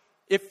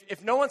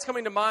 If no one's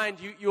coming to mind,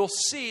 you'll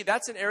see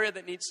that's an area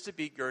that needs to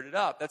be girded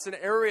up. That's an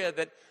area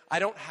that I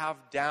don't have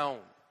down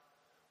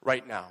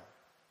right now.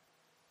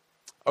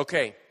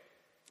 Okay,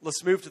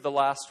 let's move to the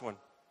last one.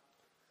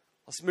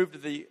 Let's move to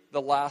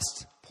the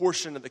last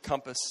portion of the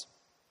compass.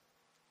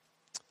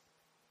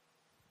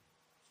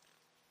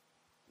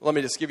 Let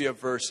me just give you a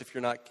verse if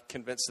you're not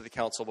convinced of the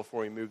counsel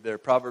before we move there.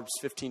 Proverbs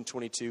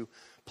 15:22.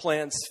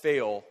 Plans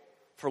fail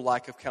for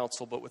lack of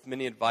counsel, but with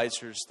many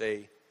advisors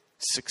they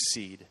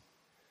succeed.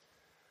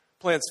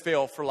 Plans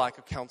fail for lack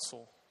of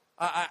counsel.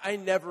 I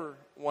never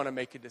want to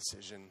make a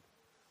decision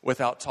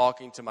without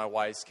talking to my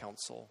wise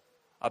counsel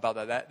about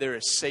that. There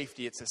is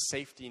safety. It's a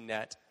safety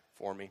net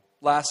for me.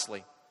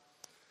 Lastly,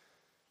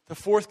 the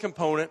fourth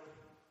component,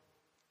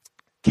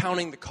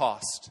 counting the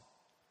cost.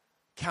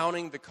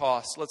 Counting the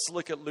cost. Let's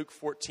look at Luke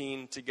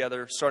 14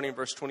 together, starting in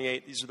verse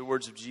 28. These are the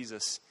words of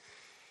Jesus.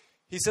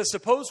 He says,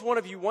 suppose one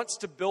of you wants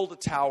to build a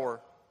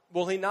tower.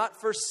 Will he not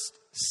first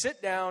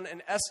sit down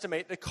and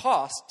estimate the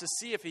cost to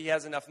see if he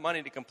has enough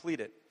money to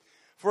complete it?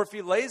 For if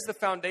he lays the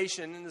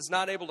foundation and is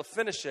not able to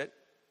finish it,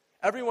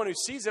 everyone who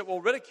sees it will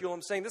ridicule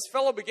him, saying, this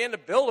fellow began to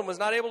build and was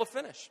not able to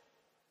finish.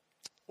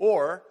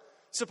 Or,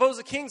 suppose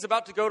a king's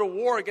about to go to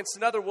war against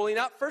another. Will he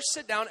not first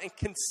sit down and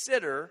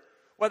consider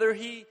whether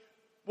he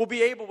will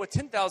be able with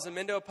 10,000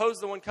 men to oppose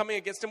the one coming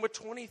against him with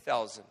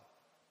 20,000?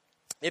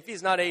 If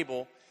he's not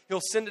able, he'll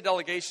send a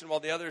delegation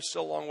while the other is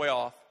still a long way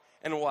off,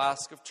 and will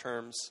ask of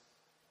terms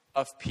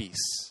of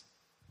peace.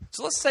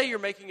 So let's say you're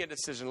making a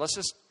decision. Let's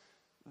just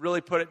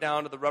really put it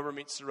down to the rubber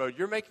meets the road.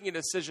 You're making a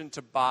decision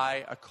to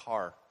buy a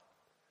car.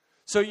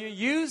 So you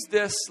use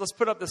this, let's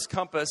put up this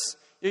compass.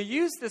 You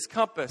use this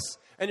compass,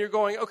 and you're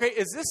going, okay,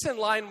 is this in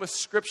line with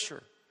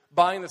Scripture,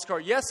 buying this car?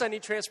 Yes, I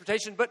need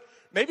transportation, but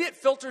maybe it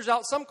filters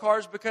out some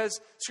cars because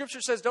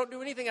Scripture says don't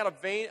do anything out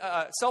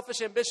of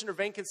selfish ambition or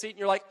vain conceit. And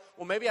you're like,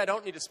 well, maybe I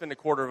don't need to spend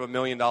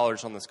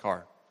 $250,000 on this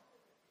car.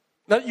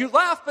 Now, you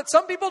laugh, but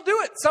some people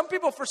do it. Some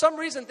people, for some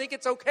reason, think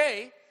it's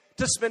okay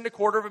to spend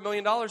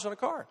 $250,000 on a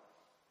car.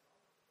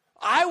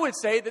 I would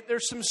say that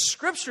there's some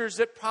scriptures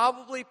that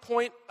probably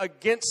point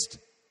against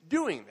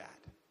doing that.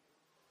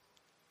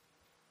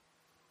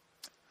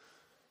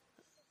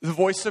 The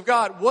voice of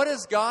God. What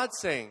is God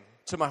saying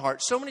to my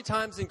heart? So many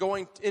times in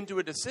going into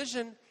a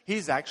decision,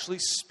 He's actually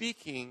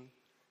speaking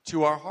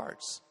to our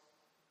hearts.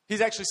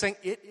 He's actually saying,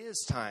 it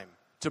is time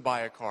to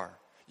buy a car.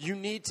 You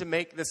need to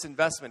make this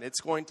investment. It's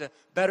going to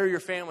better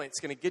your family. It's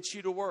going to get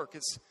you to work.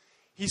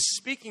 He's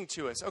speaking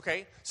to us.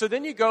 Okay, so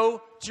then you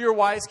go to your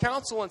wise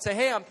counsel and say,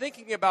 hey, I'm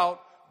thinking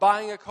about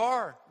buying a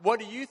car. What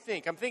do you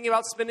think? I'm thinking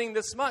about spending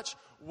this much.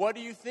 What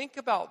do you think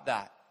about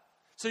that?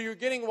 So you're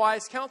getting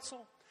wise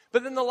counsel.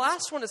 But then the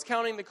last one is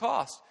counting the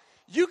cost.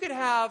 You could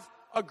have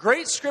a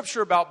great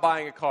scripture about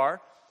buying a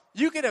car.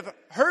 You could have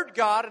heard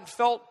God and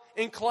felt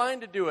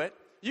inclined to do it.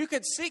 You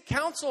could seek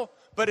counsel.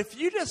 But if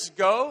you just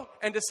go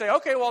and just say,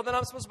 okay, well, then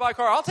I'm supposed to buy a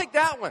car, I'll take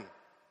that one.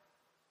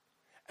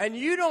 And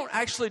you don't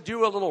actually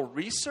do a little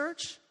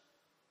research,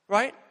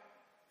 right?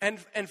 And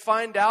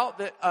find out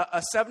that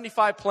a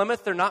 75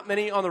 Plymouth, there are not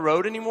many on the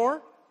road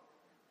anymore.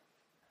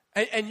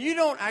 And you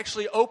don't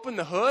actually open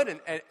the hood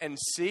and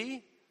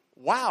see,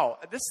 wow,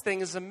 this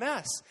thing is a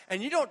mess.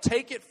 And you don't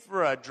take it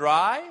for a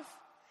drive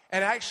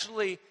and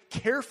actually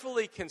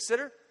carefully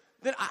consider,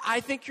 then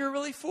I think you're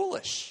really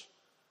foolish.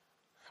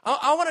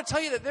 I want to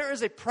tell you that there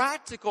is a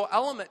practical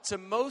element to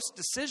most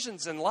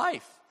decisions in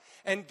life.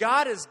 And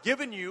God has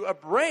given you a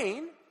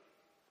brain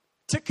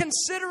to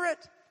consider it,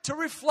 to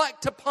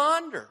reflect, to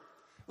ponder.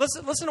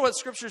 Listen to what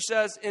Scripture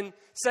says in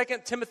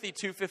 2 Timothy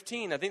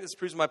 2:15. I think this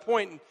proves my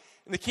point.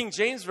 In the King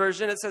James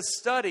Version, it says,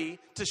 study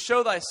to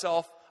show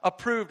thyself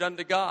approved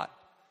unto God.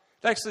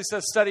 It actually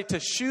says study to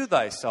shew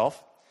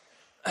thyself.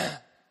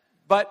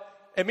 But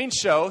it means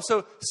show.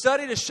 So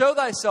study to show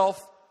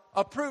thyself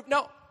approved.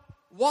 Now,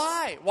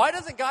 why? Why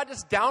doesn't God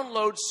just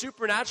download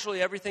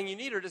supernaturally everything you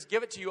need or just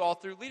give it to you all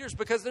through leaders?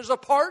 Because there's a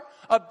part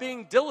of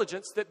being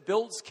diligent that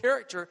builds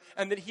character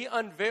and that He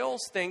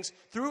unveils things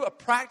through a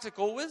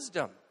practical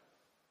wisdom.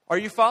 Are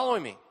you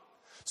following me?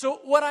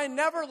 So what I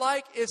never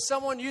like is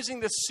someone using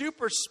the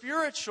super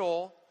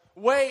spiritual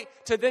way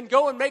to then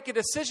go and make a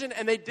decision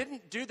and they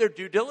didn't do their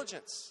due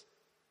diligence.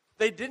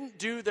 They didn't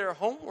do their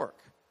homework.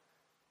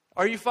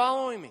 Are you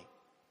following me?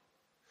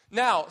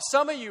 Now,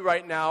 some of you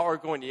right now are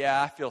going,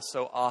 yeah, I feel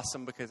so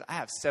awesome because I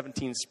have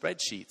 17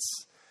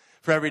 spreadsheets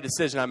for every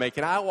decision I make.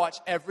 And I watch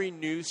every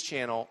news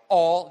channel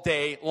all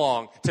day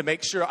long to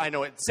make sure I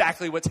know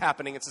exactly what's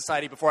happening in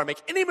society before I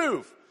make any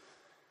move.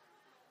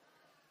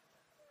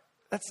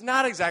 That's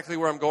not exactly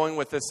where I'm going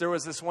with this. There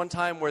was this one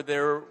time where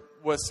there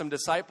was some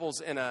disciples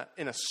in a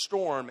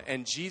storm,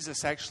 and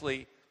Jesus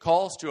actually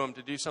calls to them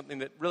to do something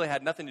that really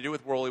had nothing to do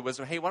with worldly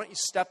wisdom. Hey, why don't you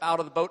step out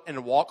of the boat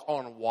and walk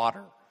on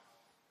water?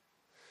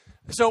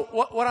 So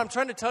what I'm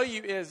trying to tell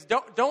you is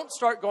don't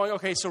start going,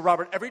 okay, so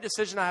Robert, every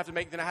decision I have to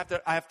make, then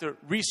I have to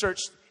research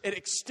it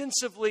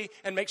extensively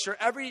and make sure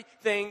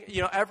everything,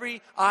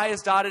 every I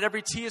is dotted,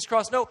 every T is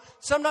crossed. No,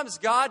 sometimes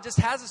God just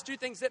has us do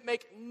things that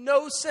make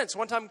no sense.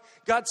 One time,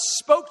 God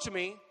spoke to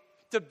me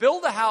to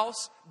build a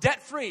house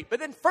debt-free, but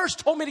then first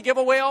told me to give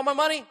away all my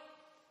money.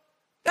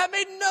 That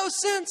made no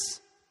sense.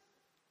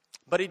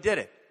 But he did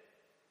it.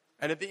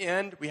 And at the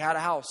end, we had a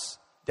house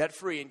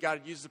debt-free, and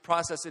God used the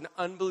process in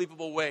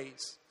unbelievable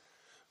ways.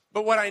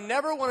 But what I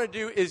never want to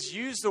do is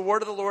use the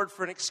word of the Lord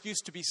for an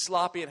excuse to be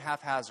sloppy and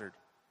haphazard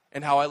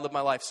in how I live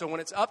my life. So when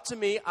it's up to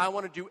me, I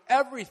want to do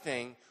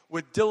everything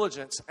with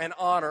diligence and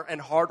honor and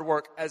hard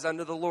work as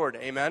unto the Lord.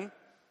 Amen?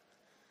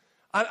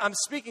 I'm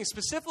speaking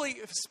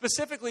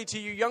specifically to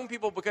you young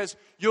people because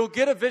you'll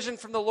get a vision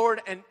from the Lord,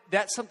 and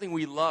that's something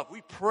we love.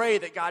 We pray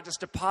that God just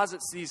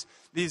deposits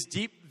these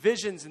deep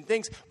visions and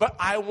things. But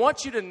I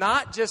want you to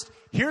not just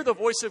hear the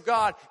voice of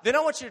God. Then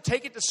I want you to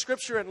take it to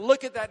Scripture and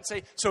look at that and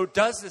say, so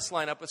does this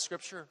line up with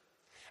Scripture?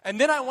 And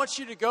then I want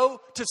you to go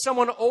to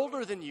someone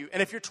older than you.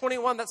 And if you're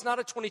 21, that's not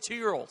a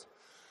 22-year-old.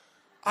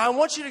 I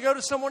want you to go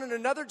to someone in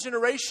another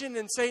generation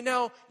and say,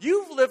 now,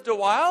 you've lived a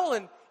while,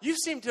 and you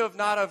seem to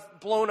not have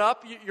blown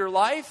up your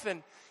life,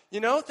 and,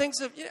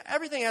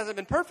 everything hasn't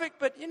been perfect,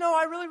 but,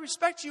 I really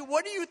respect you.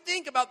 What do you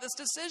think about this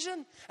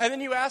decision? And then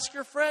you ask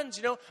your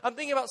friends, I'm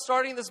thinking about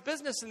starting this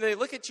business, and they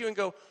look at you and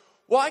go,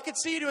 well, I could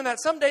see you doing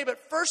that someday, but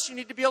first you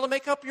need to be able to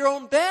make up your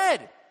own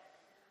bed.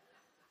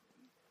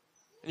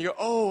 And you go,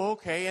 oh,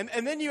 okay.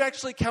 And then you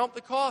actually count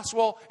the cost.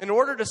 Well, in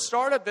order to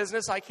start a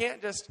business, I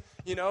can't just,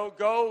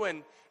 go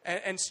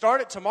and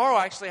start it tomorrow.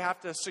 I actually have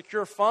to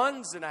secure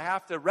funds, and I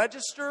have to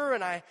register,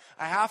 and I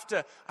have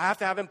to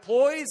have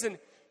employees, and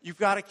you've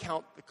got to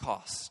count the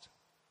cost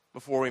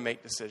before we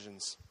make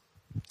decisions.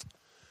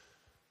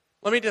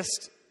 Let me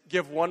just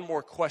give one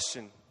more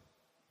question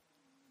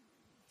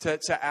to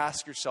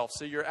ask yourself.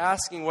 So you're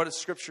asking, what does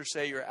Scripture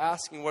say? You're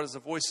asking, what is the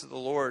voice of the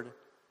Lord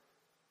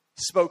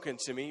spoken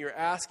to me? You're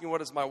asking,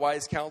 what is my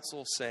wise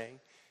counsel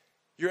saying?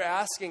 You're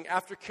asking,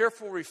 after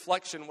careful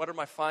reflection, what are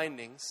my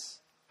findings?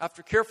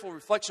 After careful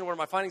reflection, what are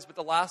my findings? But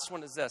the last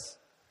one is this.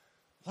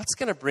 What's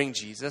going to bring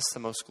Jesus the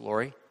most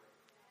glory?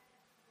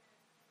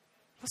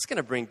 What's going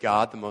to bring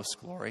God the most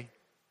glory?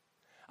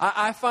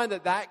 I find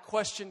that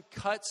question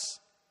cuts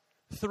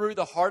through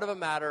the heart of a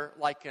matter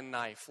like a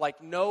knife,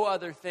 like no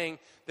other thing.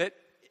 That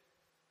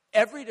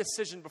every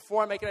decision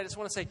before I make it, I just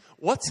want to say,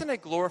 what's going to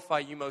glorify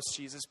you most,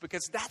 Jesus?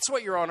 Because that's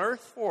what you're on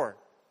earth for.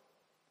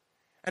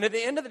 And at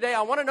the end of the day,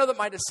 I want to know that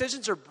my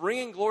decisions are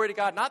bringing glory to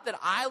God. Not that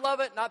I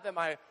love it, not that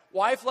my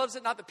wife loves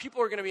it, not that people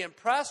are going to be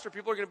impressed or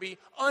people are going to be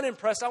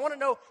unimpressed. I want to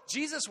know,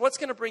 Jesus, what's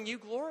going to bring you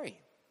glory?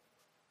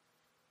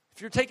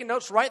 If you're taking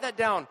notes, write that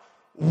down.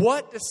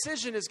 What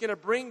decision is going to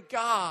bring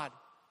God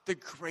the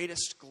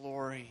greatest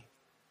glory?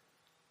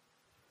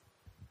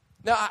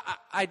 Now,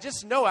 I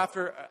just know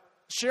after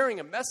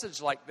sharing a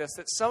message like this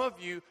that some of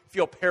you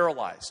feel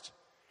paralyzed.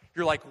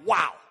 You're like,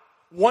 wow,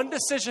 one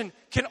decision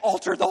can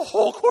alter the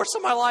whole course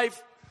of my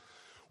life.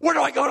 Where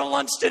do I go to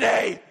lunch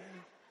today?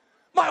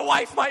 My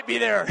wife might be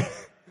there.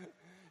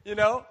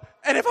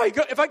 And if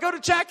I go to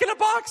Jack in a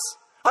Box,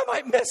 I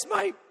might miss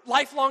my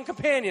lifelong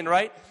companion,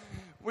 right?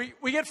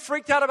 We get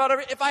freaked out about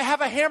everything. If I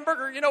have a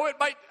hamburger,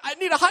 I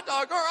need a hot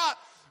dog.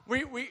 Or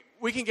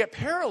we can get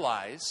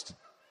paralyzed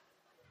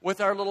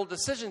with our little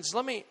decisions.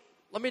 Let me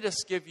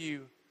just give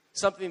you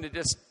something to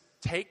just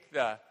take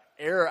the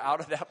air out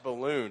of that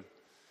balloon,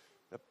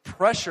 the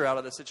pressure out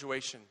of the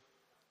situation.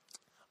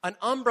 An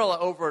umbrella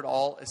over it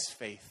all is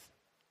faith.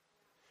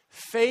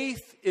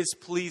 Faith is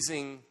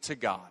pleasing to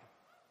God.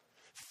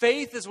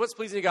 Faith is what's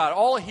pleasing to God.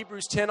 All of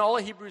Hebrews 10, all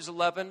of Hebrews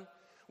 11.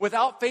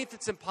 Without faith,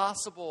 it's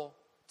impossible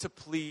to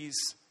please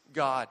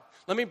God.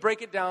 Let me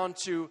break it down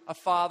to a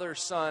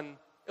father-son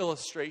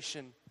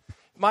illustration.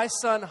 My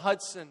son,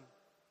 Hudson,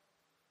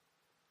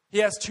 he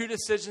has two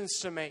decisions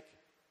to make.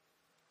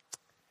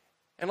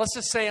 And let's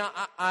just say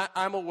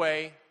I'm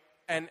away,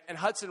 and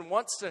Hudson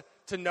wants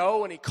to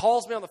know, and he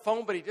calls me on the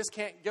phone, but he just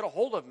can't get a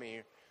hold of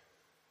me.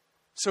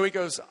 So he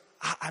goes,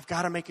 I've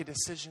got to make a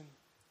decision.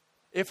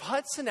 If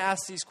Hudson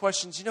asks these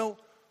questions,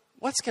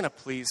 what's going to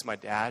please my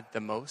dad the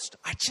most?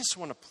 I just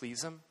want to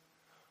please him.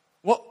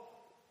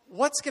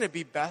 What's going to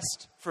be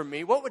best for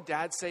me? What would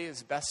dad say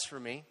is best for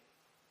me?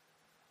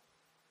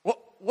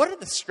 what do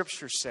the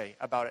scriptures say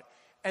about it?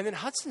 And then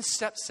Hudson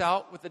steps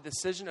out with a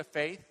decision of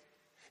faith.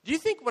 Do you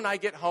think when I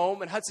get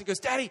home and Hudson goes,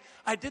 Daddy,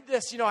 I did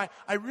this,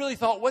 I really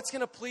thought, what's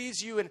going to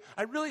please you? And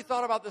I really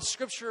thought about the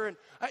scripture. And,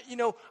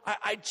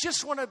 I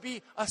just want to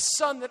be a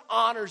son that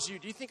honors you.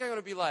 Do you think I'm going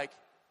to be like,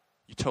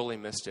 you totally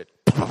missed it?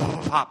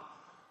 Pop.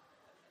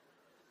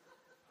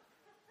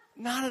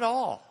 Not at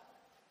all.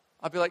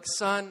 I'll be like,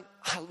 son,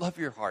 I love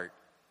your heart.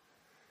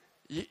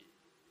 You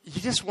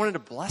just wanted to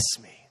bless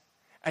me.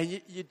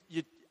 And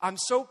I'm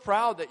so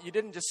proud that you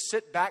didn't just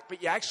sit back,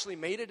 but you actually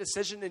made a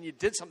decision and you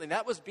did something.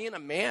 That was being a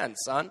man,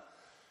 son.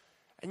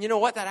 And you know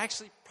what? That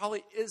actually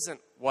probably isn't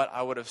what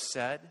I would have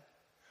said.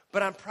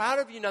 But I'm proud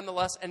of you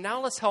nonetheless. And now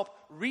let's help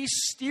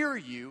re-steer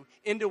you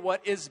into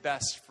what is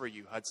best for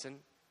you, Hudson.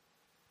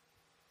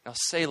 Now,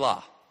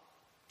 Selah.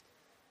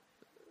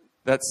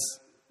 That's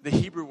the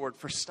Hebrew word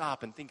for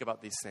stop and think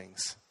about these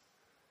things.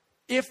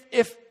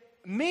 If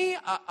me,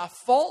 a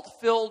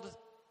fault-filled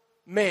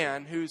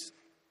man who's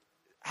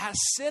has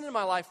sin in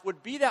my life,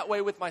 would be that way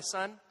with my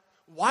son,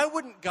 why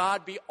wouldn't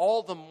God be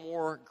all the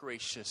more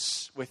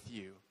gracious with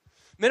you?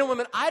 Men and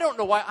women, I don't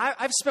know why.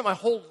 I've spent my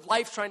whole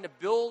life trying to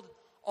build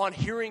on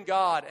hearing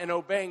God and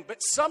obeying, but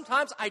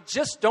sometimes I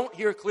just don't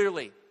hear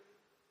clearly.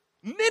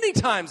 Many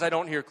times I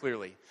don't hear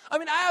clearly. I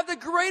mean, I have the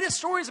greatest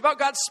stories about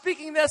God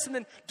speaking this and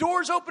then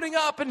doors opening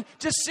up and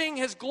just seeing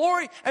His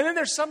glory. And then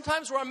there's some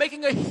times where I'm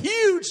making a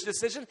huge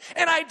decision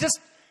and I just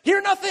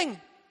hear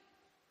nothing.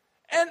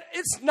 And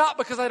it's not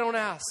because I don't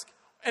ask.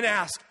 And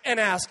ask, and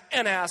ask,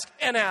 and ask,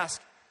 and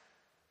ask.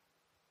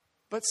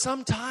 But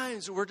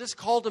sometimes we're just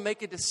called to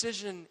make a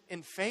decision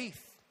in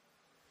faith.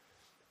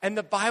 And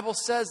the Bible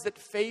says that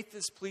faith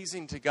is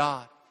pleasing to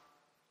God.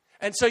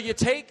 And so you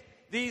take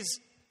these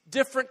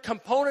different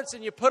components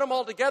and you put them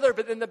all together,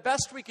 but then the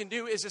best we can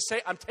do is to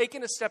say, I'm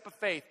taking a step of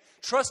faith,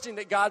 trusting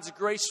that God's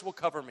grace will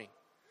cover me.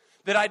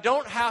 That I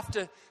don't have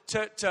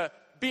to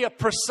be a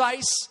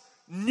precise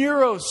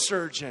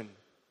neurosurgeon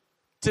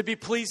to be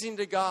pleasing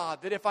to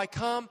God. That if I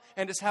come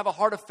and just have a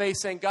heart of faith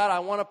saying, God, I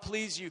want to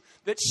please you,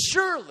 that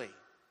surely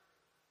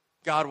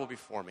God will be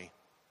for me.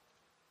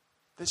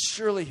 That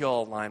surely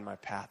He'll align my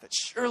path. That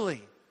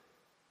surely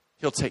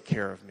He'll take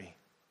care of me.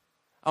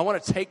 I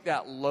want to take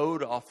that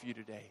load off you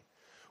today.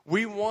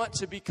 We want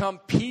to become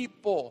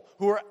people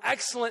who are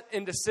excellent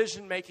in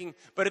decision making,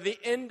 but at the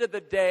end of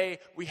the day,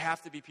 we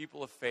have to be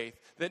people of faith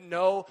that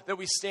know that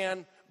we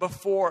stand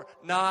before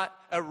not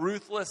a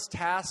ruthless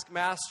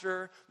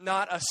taskmaster,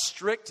 not a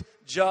strict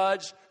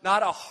judge,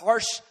 not a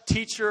harsh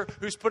teacher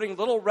who's putting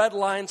little red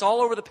lines all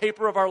over the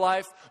paper of our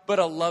life, but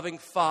a loving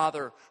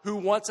Father who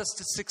wants us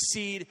to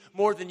succeed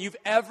more than you've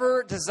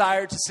ever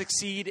desired to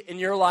succeed in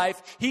your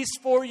life. He's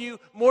for you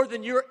more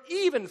than you're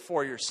even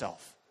for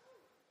yourself.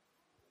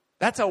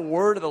 That's a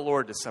word of the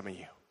Lord to some of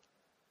you.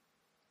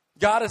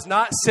 God is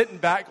not sitting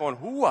back going,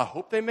 ooh, I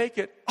hope they make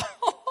it.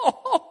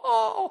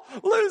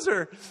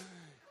 Loser.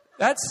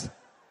 That's,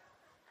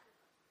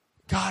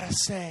 God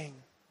is saying,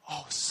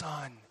 oh,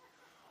 son,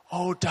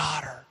 oh,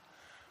 daughter,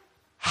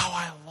 how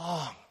I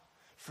long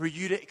for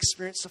you to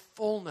experience the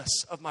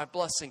fullness of my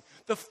blessing,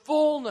 the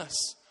fullness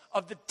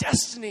of the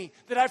destiny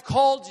that I've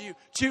called you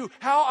to,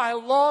 how I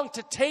long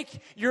to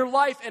take your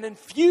life and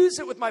infuse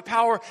it with my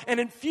power and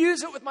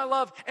infuse it with my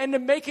love and to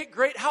make it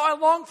great, how I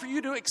long for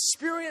you to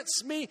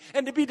experience me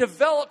and to be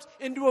developed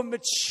into a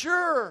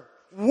mature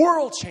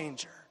world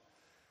changer.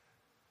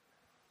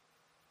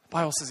 The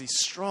Bible says He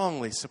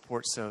strongly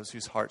supports those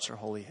whose hearts are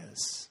wholly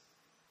His.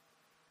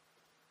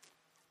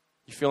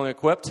 You feeling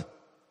equipped?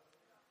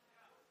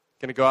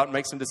 Going to go out and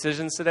make some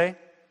decisions today?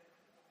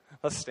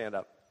 Let's stand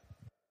up.